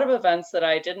were a lot of events that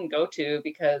I didn't go to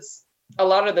because a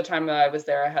lot of the time that I was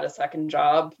there, I had a second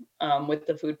job with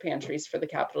the food pantries for the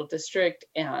Capital District.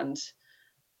 And,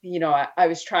 I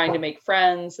was trying to make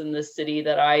friends in this city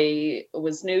that I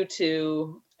was new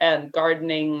to, and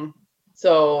gardening.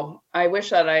 So I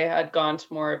wish that I had gone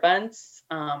to more events.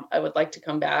 I would like to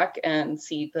come back and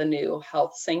see the new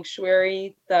health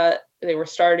sanctuary that they were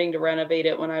starting to renovate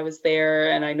it when I was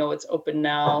there. And I know it's open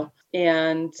now.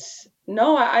 And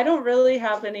no, I don't really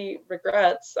have any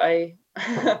regrets. I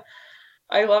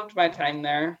loved my time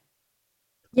there.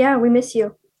 Yeah, we miss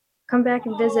you. Come back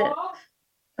and visit.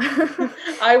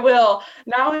 I will.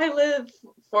 Now I live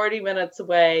 40 minutes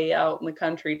away out in the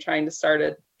country trying to start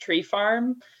a tree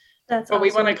farm. That's but awesome.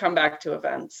 We want to come back to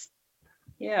events.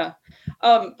 Yeah.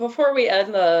 Before we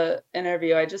end the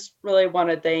interview, I just really want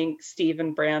to thank Steve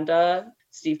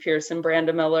Pierce and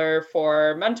Branda Miller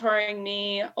for mentoring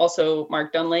me. Also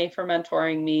Mark Dunley for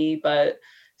mentoring me. But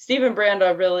Steve and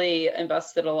Branda really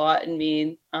invested a lot in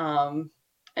me.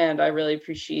 And I really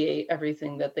appreciate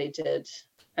everything that they did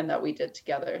and that we did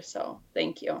together. So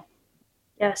thank you.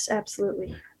 Yes,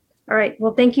 absolutely. All right.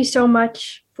 Well, thank you so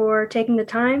much for taking the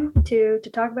time to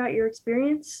talk about your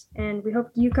experience, and we hope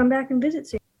you come back and visit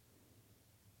soon.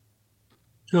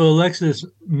 So Alexis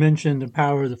mentioned the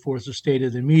power of the fourth estate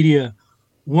of the media.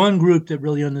 One group that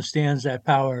really understands that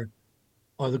power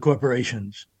are the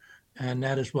corporations. And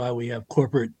that is why we have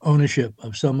corporate ownership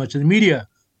of so much of the media.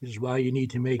 This is why you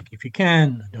need to make, if you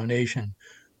can, a donation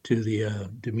to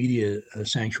the Media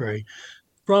Sanctuary.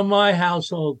 From my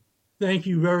household, thank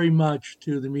you very much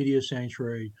to the Media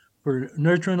Sanctuary for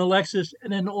nurturing Alexis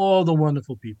and then all the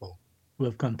wonderful people who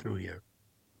have come through here.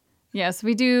 Yes,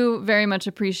 we do very much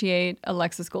appreciate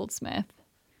Alexis Goldsmith.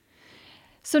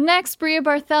 So next, Bria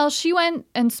Barthel, she went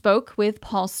and spoke with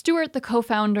Paul Stewart, the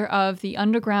co-founder of the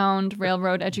Underground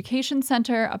Railroad Education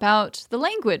Center, about the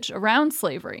language around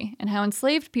slavery and how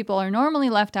enslaved people are normally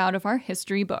left out of our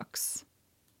history books.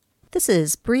 This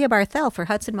is Bria Barthel for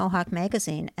Hudson Mohawk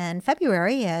Magazine, and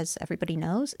February, as everybody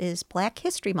knows, is Black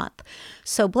History Month.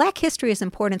 So Black history is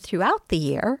important throughout the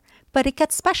year, but it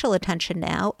gets special attention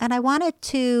now, and I wanted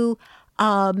to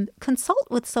consult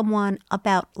with someone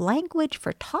about language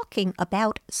for talking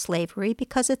about slavery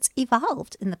because it's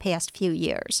evolved in the past few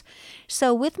years.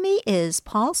 So with me is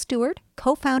Paul Stewart,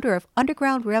 co-founder of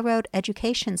Underground Railroad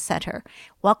Education Center.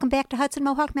 Welcome back to Hudson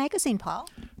Mohawk Magazine, Paul.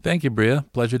 Thank you, Bria.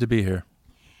 Pleasure to be here.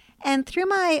 And through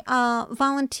my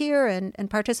volunteer and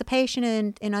participation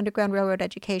in Underground Railroad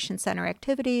Education Center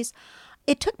activities,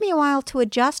 it took me a while to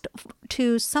adjust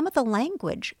to some of the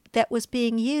language that was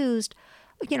being used.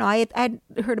 You know, I'd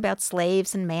heard about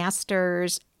slaves and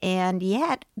masters, And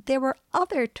yet there were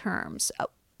other terms,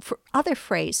 for other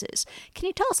phrases. Can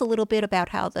you tell us a little bit about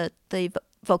how the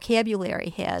vocabulary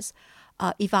has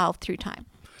evolved through time?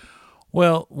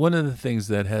 Well, one of the things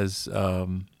that has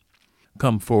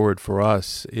come forward for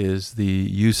us is the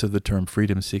use of the term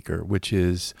freedom seeker, which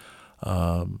is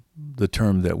the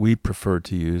term that we prefer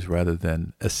to use rather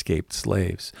than escaped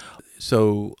slaves.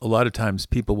 So a lot of times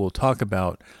people will talk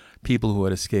about people who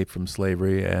had escaped from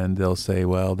slavery, and they'll say,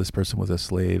 well, this person was a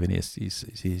slave and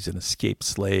he's an escaped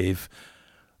slave.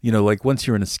 You know, like once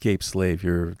you're an escaped slave,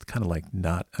 you're kind of like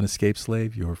not an escaped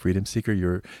slave. You're a freedom seeker.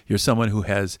 You're someone who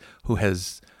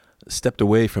has stepped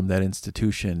away from that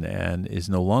institution and is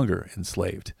no longer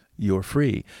enslaved. You're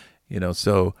free. You know,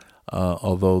 so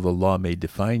although the law may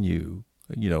define you,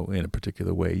 you know, in a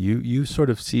particular way, you sort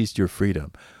of seized your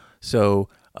freedom. So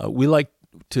we like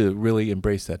to really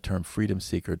embrace that term freedom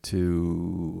seeker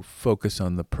to focus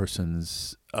on the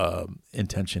person's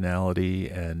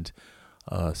intentionality and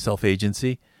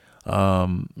self-agency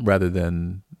rather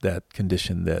than that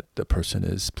condition that the person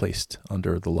is placed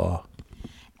under the law.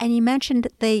 And you mentioned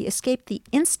they escaped the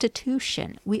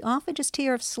institution. We often just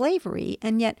hear of slavery,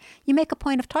 and yet you make a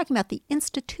point of talking about the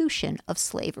institution of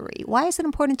slavery. Why is it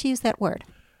important to use that word?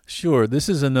 Sure. This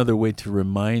is another way to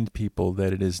remind people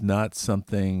that it is not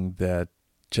something that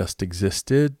just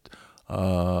existed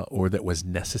or that was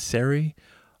necessary,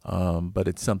 but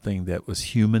it's something that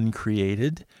was human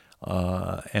created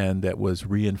and that was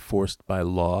reinforced by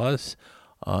laws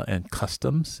and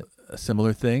customs,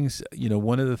 similar things. You know,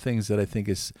 one of the things that I think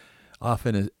is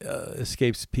often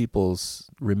escapes people's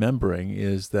remembering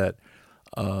is that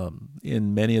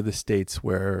in many of the states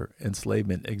where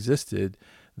enslavement existed,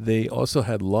 they also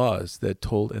had laws that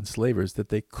told enslavers that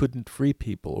they couldn't free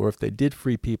people, or if they did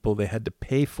free people, they had to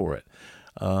pay for it.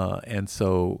 And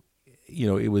so, you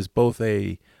know, it was both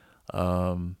it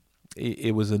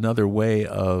was another way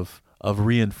of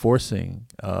reinforcing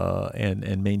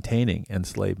and maintaining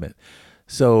enslavement.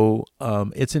 So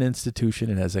it's an institution.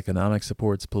 It has economic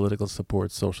supports, political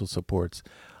supports, social supports,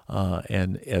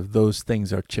 and if those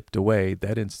things are chipped away,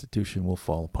 that institution will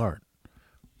fall apart.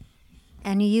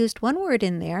 And you used one word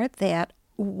in there that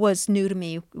was new to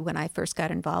me when I first got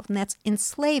involved, and that's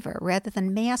enslaver rather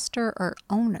than master or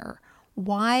owner.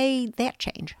 Why that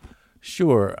change?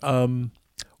 Sure.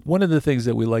 One of the things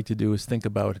that we like to do is think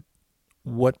about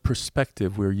what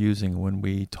perspective we're using when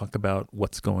we talk about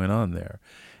what's going on there.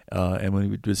 And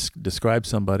when we describe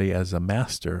somebody as a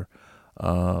master,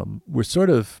 we're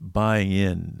sort of buying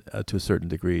in to a certain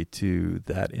degree to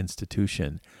that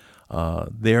institution.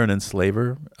 They're an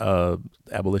enslaver.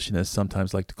 Abolitionists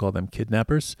sometimes like to call them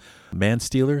kidnappers,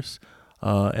 man-stealers,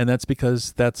 and that's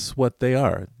because that's what they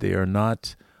are. They are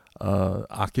not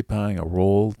occupying a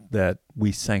role that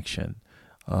we sanction.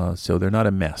 So they're not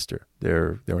a master.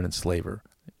 They're an enslaver.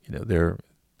 You know, they're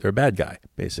a bad guy,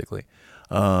 basically,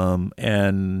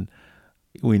 and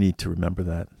we need to remember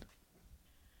that.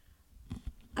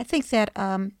 I think that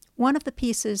one of the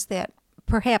pieces that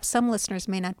perhaps some listeners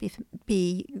may not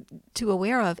be too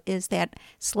aware of is that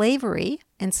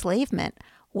enslavement,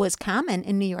 was common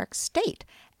in New York State.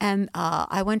 And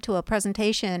I went to a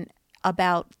presentation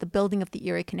about the building of the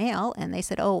Erie Canal, and they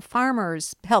said, oh,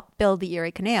 farmers helped build the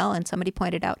Erie Canal. And somebody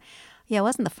pointed out, yeah, it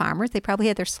wasn't the farmers. They probably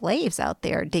had their slaves out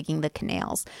there digging the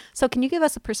canals. So can you give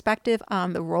us a perspective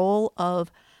on the role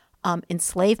of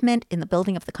enslavement in the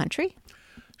building of the country?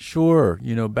 Sure.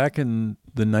 You know, back in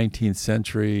the 19th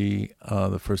century,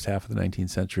 the first half of the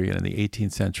 19th century, and in the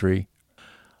 18th century,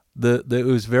 it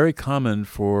was very common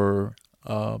for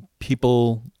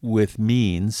people with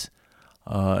means,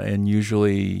 and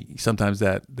usually sometimes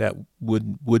that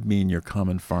would mean your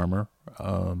common farmer,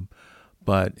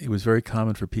 but it was very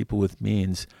common for people with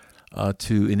means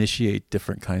to initiate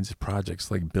different kinds of projects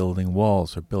like building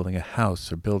walls or building a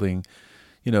house or building,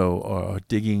 you know, or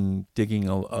digging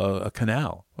a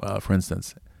canal, for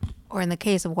instance. Or in the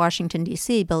case of Washington,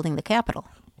 D.C., building the Capitol.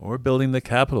 Or building the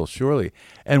Capitol, surely.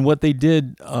 And what they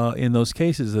did in those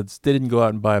cases is they didn't go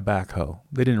out and buy a backhoe.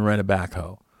 They didn't rent a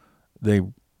backhoe. They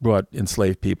brought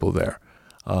enslaved people there.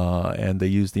 And they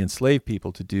used the enslaved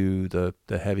people to do the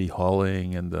heavy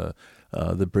hauling and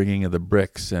the bringing of the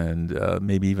bricks and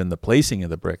maybe even the placing of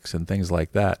the bricks and things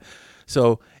like that.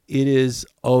 So it is,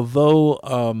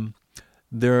 although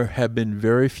there have been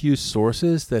very few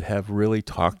sources that have really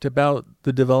talked about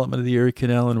the development of the Erie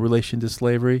Canal in relation to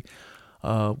slavery,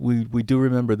 we do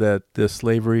remember that the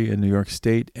slavery in New York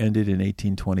State ended in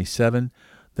 1827,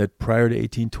 that prior to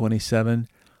 1827,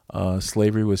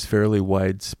 slavery was fairly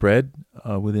widespread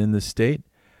within the state,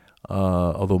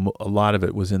 although a lot of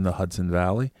it was in the Hudson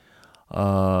Valley.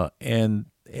 And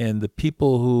And the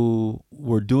people who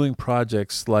were doing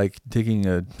projects like digging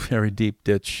a very deep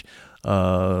ditch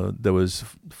that was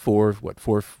 4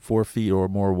 feet or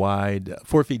more wide,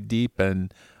 4 feet deep,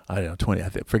 and I don't know, 20. I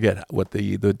forget what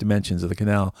the dimensions of the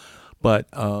canal,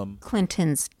 but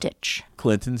Clinton's Ditch.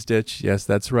 Clinton's Ditch, yes,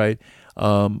 that's right.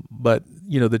 But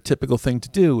the typical thing to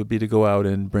do would be to go out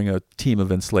and bring a team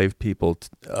of enslaved people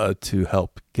to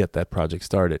help get that project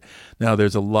started. Now,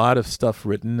 there's a lot of stuff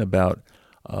written about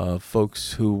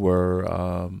folks who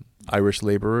were Irish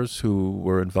laborers who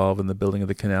were involved in the building of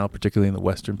the canal, particularly in the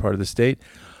western part of the state.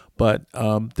 But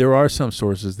there are some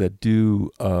sources that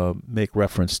do make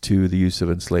reference to the use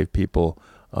of enslaved people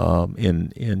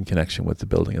in connection with the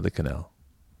building of the canal.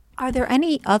 Are there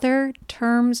any other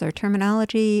terms or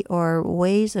terminology or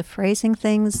ways of phrasing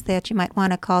things that you might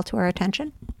want to call to our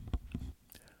attention?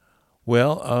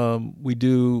 Well, we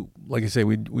do, like I say,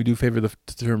 we do favor the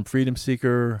term freedom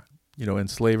seeker,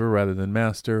 enslaver rather than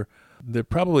master. They're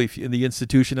probably in the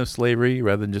institution of slavery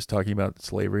rather than just talking about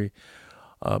slavery.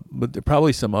 But there are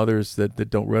probably some others that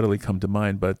don't readily come to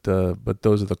mind, but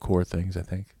those are the core things, I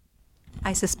think.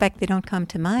 I suspect they don't come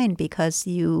to mind because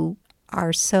you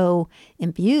are so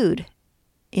imbued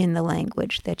in the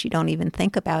language that you don't even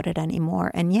think about it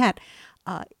anymore. And yet,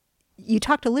 you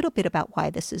talked a little bit about why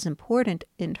this is important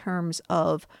in terms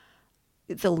of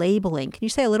the labeling. Can you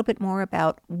say a little bit more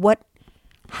about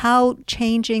how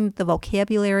changing the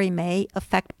vocabulary may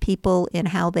affect people in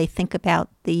how they think about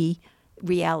the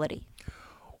reality?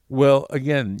 Well,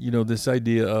 again, this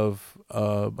idea of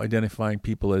identifying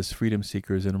people as freedom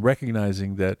seekers and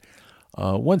recognizing that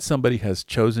once somebody has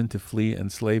chosen to flee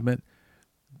enslavement,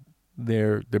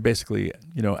 they're basically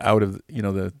out of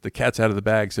the cat's out of the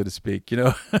bag, so to speak,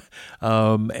 and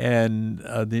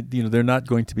they're not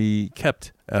going to be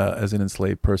kept as an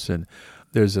enslaved person.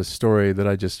 There's a story that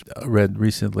I just read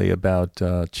recently about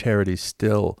Charity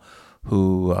Still,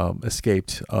 who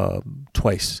escaped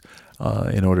twice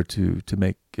in order to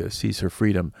make seize her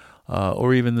freedom,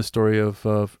 or even the story of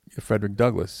Frederick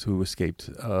Douglass, who escaped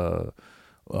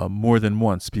more than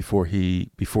once before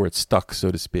it stuck,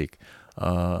 so to speak.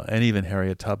 And even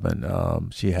Harriet Tubman,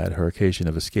 she had her occasion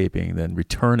of escaping, then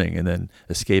returning, and then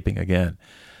escaping again.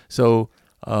 So,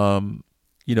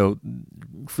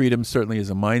 freedom certainly is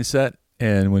a mindset.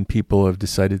 And when people have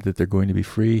decided that they're going to be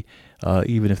free,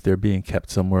 even if they're being kept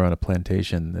somewhere on a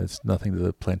plantation, there's nothing that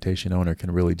the plantation owner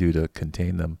can really do to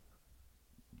contain them.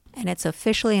 And it's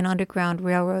officially an Underground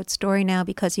Railroad story now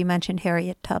because you mentioned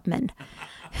Harriet Tubman,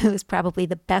 who is probably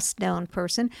the best known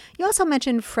person. You also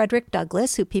mentioned Frederick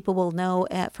Douglass, who people will know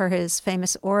for his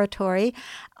famous oratory.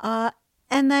 And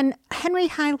then Henry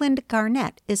Highland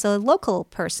Garnet is a local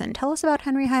person. Tell us about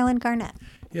Henry Highland Garnet.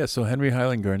 Yeah, so Henry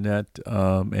Highland Garnet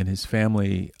and his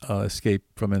family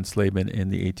escaped from enslavement in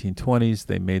the 1820s.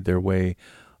 They made their way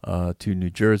to New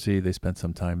Jersey. They spent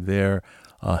some time there.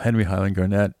 Henry Highland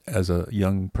Garnet, as a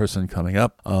young person coming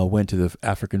up, went to the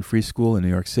African Free School in New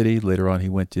York City. Later on, he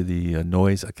went to the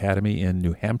Noyes Academy in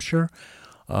New Hampshire,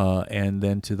 and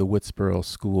then to the Wittsboro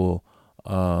School,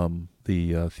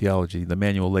 the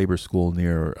Manual Labor School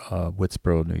near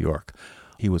Wittsboro, New York.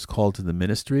 He was called to the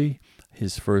ministry.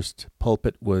 His first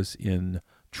pulpit was in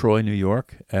Troy, New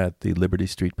York, at the Liberty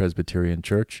Street Presbyterian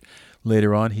Church.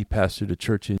 Later on, he pastored a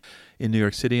church in New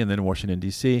York City and then Washington,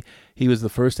 D.C. He was the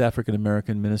first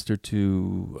African-American minister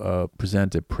to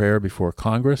present a prayer before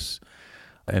Congress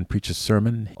and preach a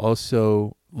sermon.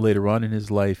 Also, later on in his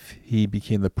life, he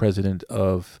became the president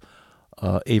of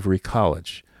Avery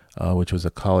College, which was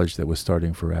a college that was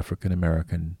starting for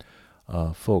African-American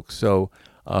folks. So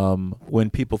when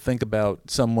people think about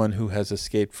someone who has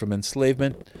escaped from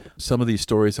enslavement, some of these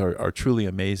stories are truly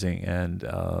amazing, and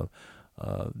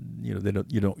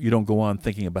you don't go on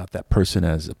thinking about that person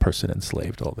as a person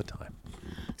enslaved all the time.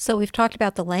 So we've talked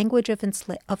about the language of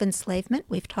enslavement.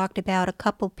 We've talked about a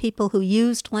couple people who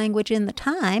used language in the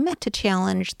time to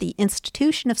challenge the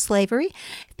institution of slavery.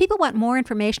 If people want more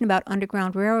information about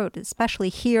Underground Railroad, especially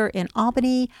here in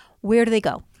Albany, where do they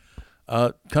go?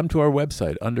 Come to our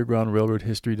website,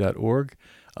 undergroundrailroadhistory.org.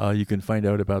 You can find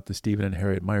out about the Stephen and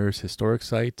Harriet Myers Historic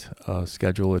Site,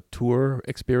 schedule a tour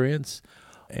experience,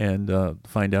 and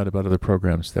find out about other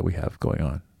programs that we have going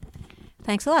on.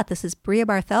 Thanks a lot. This is Bria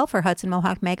Barthel for Hudson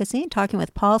Mohawk Magazine, talking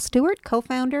with Paul Stewart,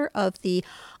 co-founder of the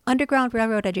Underground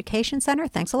Railroad Education Center.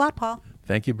 Thanks a lot, Paul.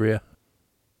 Thank you, Bria.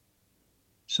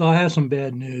 So I have some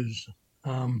bad news.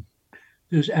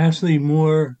 There's actually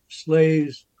more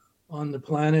slaves on the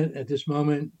planet at this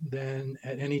moment than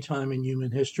at any time in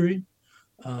human history.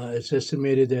 It's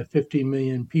estimated that 50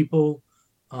 million people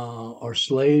are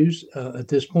slaves at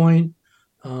this point.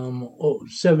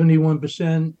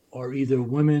 71% are either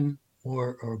women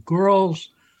or girls.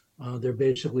 They're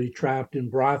basically trapped in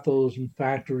brothels and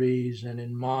factories and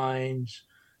in mines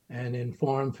and in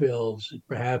farm fields. It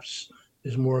perhaps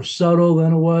is more subtle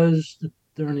than it was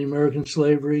during the American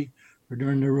slavery or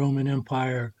during the Roman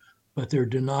Empire, but they're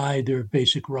denied their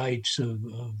basic rights of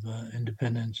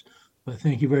independence. But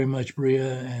thank you very much,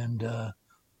 Bria and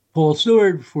Paul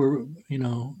Stewart, for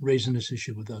raising this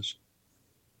issue with us.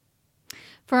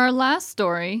 For our last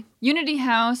story, Unity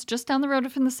House, just down the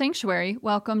road from the sanctuary,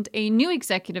 welcomed a new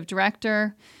executive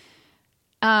director,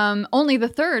 only the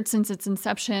third since its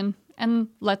inception, and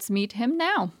let's meet him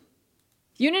now.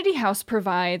 Unity House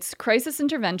provides crisis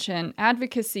intervention,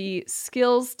 advocacy,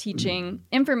 skills teaching,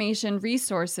 information,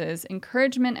 resources,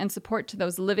 encouragement, and support to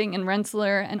those living in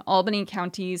Rensselaer and Albany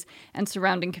counties and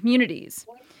surrounding communities.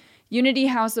 Unity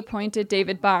House appointed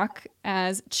David Bach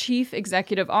as Chief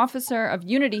Executive Officer of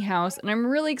Unity House, and I'm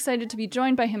really excited to be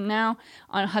joined by him now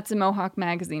on Hudson Mohawk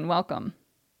Magazine. Welcome.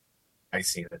 Hi,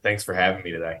 Sina. Thanks for having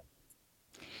me today.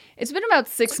 It's been about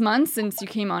 6 months since you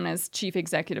came on as Chief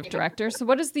Executive Director. So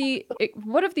what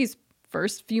have these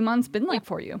first few months been like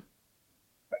for you?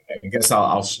 I guess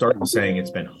I'll start with saying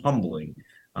it's been humbling.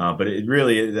 But it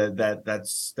really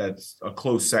that's a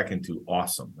close second to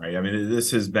awesome, right? I mean,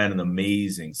 this has been an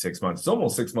amazing 6 months. It's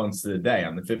almost 6 months to the day.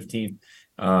 On the 15th,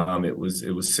 it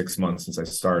was 6 months since I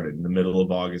started in the middle of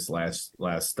August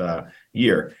last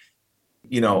year.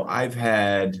 I've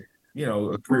had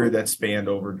a career that spanned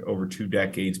over 2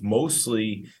 decades,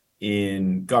 mostly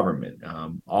in government,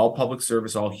 all public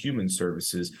service, all human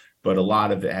services, but a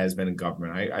lot of it has been in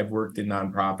government. I've worked in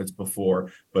nonprofits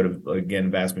before, but again,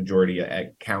 vast majority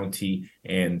at county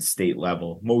and state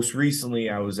level. Most recently,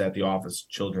 I was at the Office of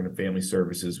Children and Family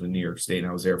Services with New York State, and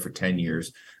I was there for 10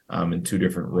 years in 2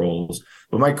 different roles.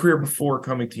 But my career before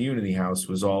coming to Unity House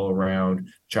was all around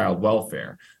child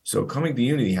welfare. So coming to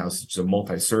Unity House, which is a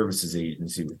multi-services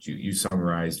agency, which you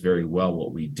summarized very well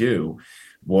what we do,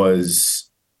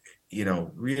 was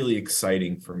really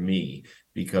exciting for me,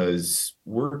 because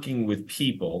working with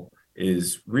people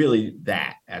is really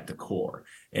that at the core.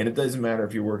 And it doesn't matter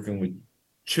if you're working with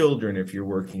children, if you're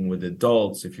working with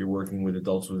adults, if you're working with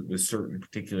adults with certain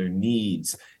particular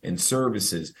needs and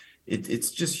services,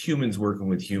 it's just humans working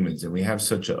with humans. And we have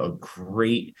such a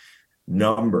great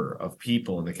number of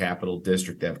people in the Capital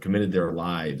District that have committed their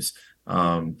lives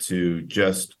to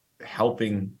just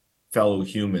helping fellow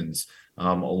humans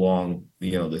along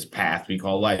this path we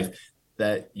call life.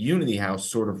 That Unity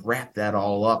House sort of wrapped that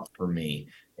all up for me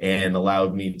and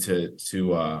allowed me to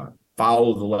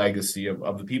follow the legacy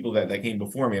of the people that came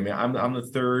before me. I mean, I'm the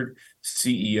third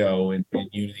CEO in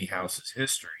Unity House's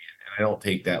history, and I don't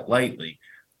take that lightly.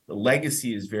 The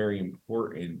legacy is very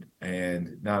important,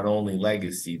 and not only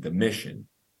legacy, the mission.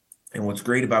 And what's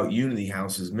great about Unity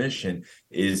House's mission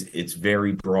is it's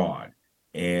very broad,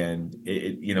 and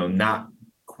not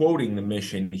quoting the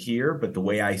mission here, but the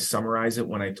way I summarize it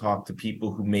when I talk to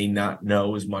people who may not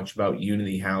know as much about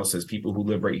Unity House as people who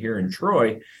live right here in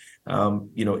Troy,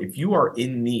 if you are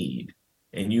in need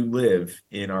and you live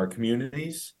in our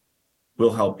communities,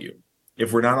 we'll help you.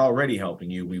 If we're not already helping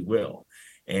you, we will.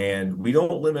 And we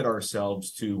don't limit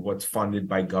ourselves to what's funded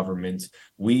by government.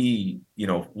 We,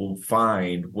 will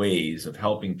find ways of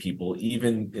helping people,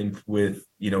 even with,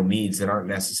 needs that aren't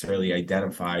necessarily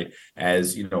identified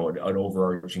as, an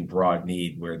overarching broad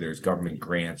need where there's government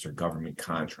grants or government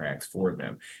contracts for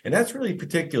them. And that's really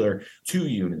particular to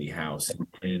Unity House,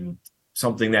 and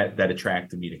something that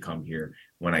attracted me to come here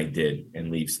when I did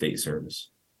and leave state service.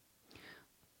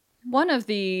 One of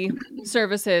the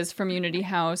services from Unity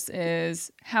House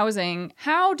is housing.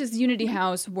 How does Unity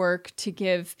House work to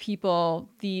give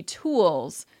people the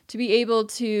tools to be able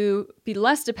to be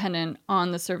less dependent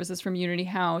on the services from Unity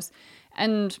House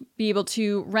and be able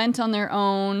to rent on their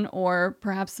own, or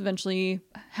perhaps eventually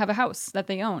have a house that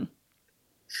they own?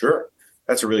 Sure.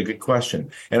 That's a really good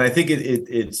question. And I think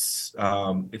it's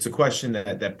a question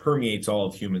that permeates all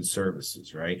of human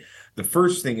services, right? The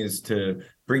first thing is to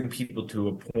bring people to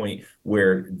a point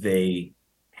where they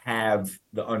have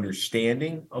the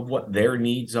understanding of what their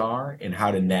needs are and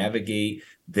how to navigate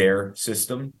their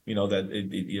system,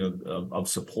 of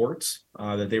supports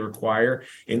that they require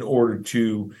in order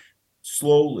to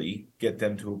slowly get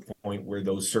them to a point where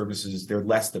those services, they're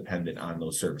less dependent on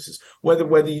those services. Whether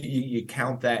you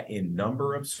count that in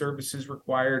number of services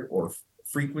required, or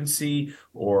frequency,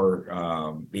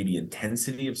 or maybe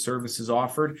intensity of services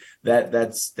offered,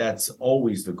 that's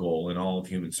always the goal in all of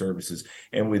human services.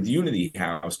 And with Unity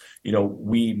House,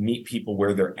 we meet people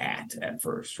where they're at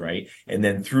first, right? And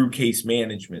then through case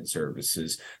management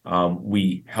services,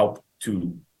 we help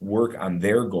to work on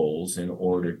their goals in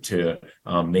order to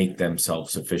make them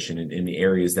self-sufficient in the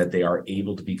areas that they are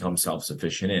able to become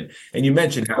self-sufficient in. And you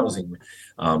mentioned housing,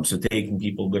 so taking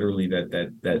people literally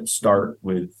that start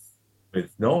with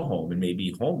no home and may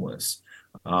be homeless,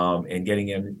 and getting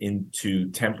them into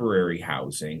temporary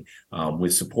housing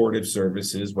with supportive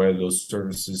services, whether those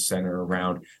services center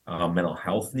around mental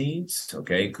health needs.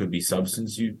 Okay, it could be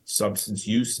substance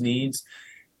use needs.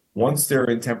 Once they're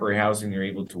in temporary housing, they're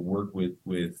able to work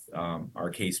with our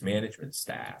case management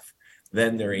staff.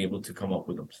 Then they're able to come up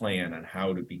with a plan on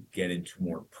how to get into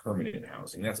more permanent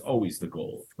housing. That's always the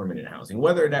goal, permanent housing.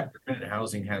 Whether that permanent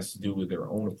housing has to do with their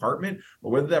own apartment,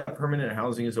 or whether that permanent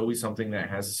housing is always something that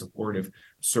has a supportive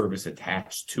service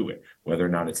attached to it, whether or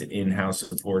not it's an in-house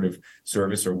supportive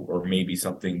service, or maybe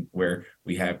something where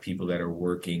we have people that are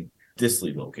working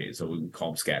distantly located, so we call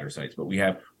them scatter sites, but we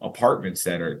have apartments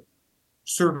that are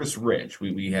service rich.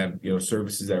 We have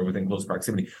services that are within close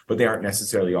proximity, but they aren't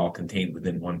necessarily all contained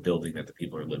within one building that the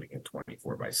people are living in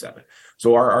 24/7.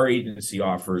 So our agency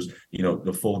offers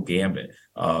the full gambit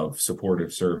of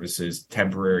supportive services,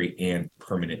 temporary and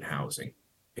permanent housing.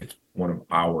 It's one of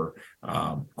our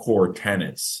core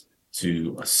tenets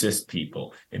to assist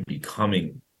people in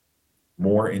becoming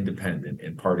more independent,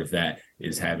 and part of that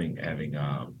is having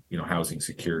housing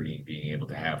security and being able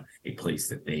to have a place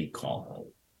that they call home.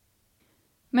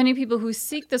 Many people who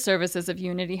seek the services of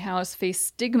Unity House face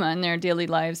stigma in their daily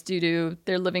lives due to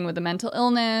their living with a mental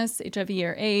illness, HIV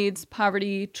or AIDS,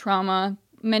 poverty, trauma,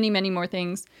 many, many more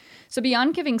things. So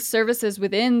beyond giving services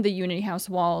within the Unity House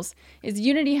walls, is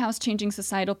Unity House changing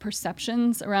societal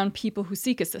perceptions around people who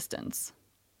seek assistance?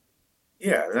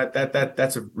 Yeah,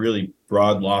 that's a really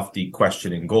broad, lofty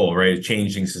question and goal, right?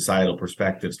 Changing societal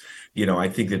perspectives. I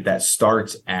think that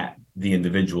starts at the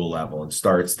individual level and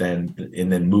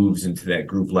then moves into that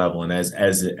group level. And as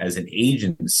an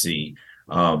agency,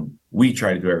 we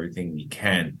try to do everything we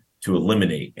can to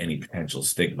eliminate any potential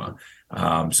stigma.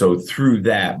 So through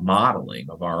that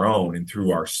modeling of our own and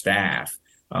through our staff,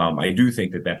 I do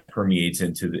think that permeates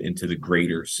into the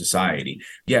greater society.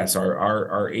 Yes,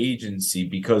 our agency,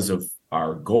 because of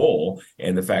our goal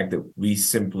and the fact that we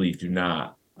simply do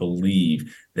not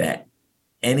believe that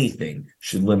anything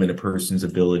should limit a person's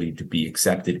ability to be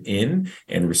accepted in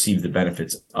and receive the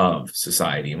benefits of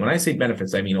society. And when I say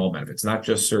benefits, I mean all benefits, not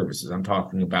just services. I'm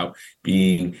talking about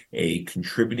being a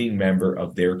contributing member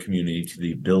of their community to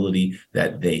the ability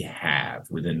that they have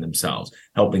within themselves,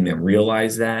 helping them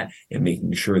realize that and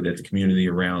making sure that the community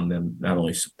around them not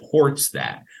only supports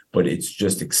that, but it's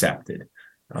just accepted.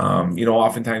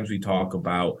 Oftentimes we talk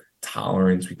about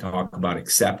tolerance, we talk about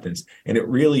acceptance, and it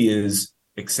really is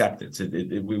acceptance.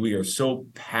 We are so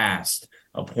past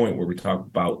a point where we talk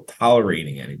about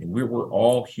tolerating anything. We're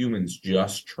all humans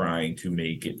just trying to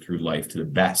make it through life to the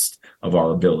best of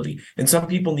our ability. And some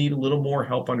people need a little more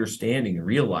help understanding and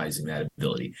realizing that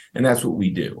ability. And that's what we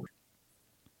do.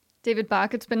 David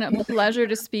Bach, it's been a pleasure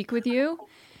to speak with you.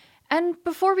 And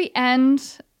before we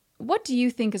end, what do you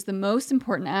think is the most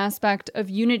important aspect of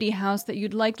Unity House that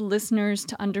you'd like listeners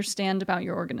to understand about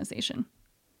your organization?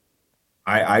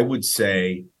 I would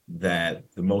say that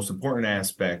the most important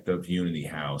aspect of Unity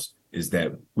House is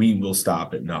that we will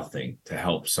stop at nothing to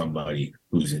help somebody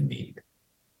who's in need.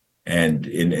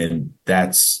 And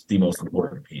that's the most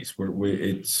important piece.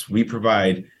 We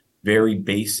provide very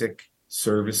basic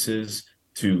services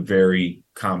to very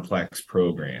complex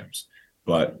programs.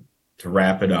 But to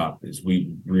wrap it up, is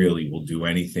we really will do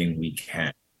anything we can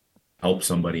to help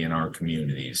somebody in our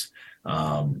communities.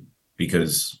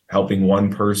 Because helping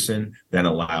one person then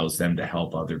allows them to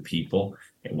help other people.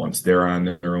 And once they're on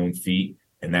their own feet,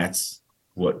 and that's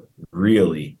what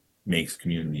really makes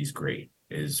communities great,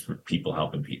 is for people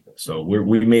helping people. So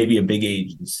we may be a big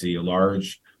agency, a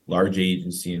large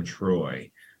agency in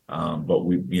Troy, but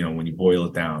when you boil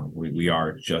it down, we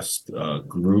are just a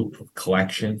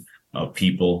collection of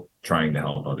people trying to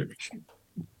help other people.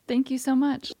 Thank you so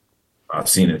much.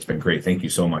 Sina, it's been great. Thank you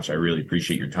so much. I really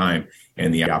appreciate your time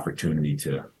and the opportunity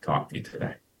to talk to you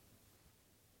today.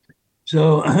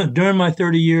 So during my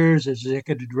 30 years as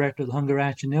executive director of the Hunger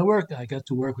Action Network, I got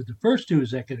to work with the first two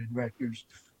executive directors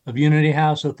of Unity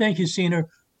House. So thank you, Sina,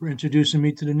 for introducing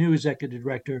me to the new executive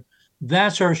director.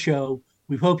 That's our show.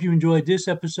 We hope you enjoyed this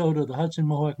episode of the Hudson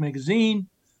Mohawk Magazine.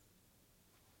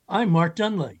 I'm Mark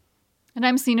Dunley. And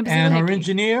I'm Sina Basila-Hickey. And our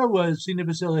engineer was Sina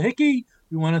Basila-Hickey.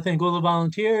 We want to thank all the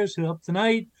volunteers who helped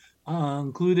tonight,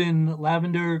 including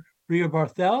Lavender Bria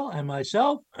Barthel and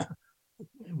myself.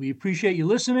 We appreciate you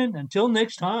listening. Until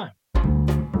next time.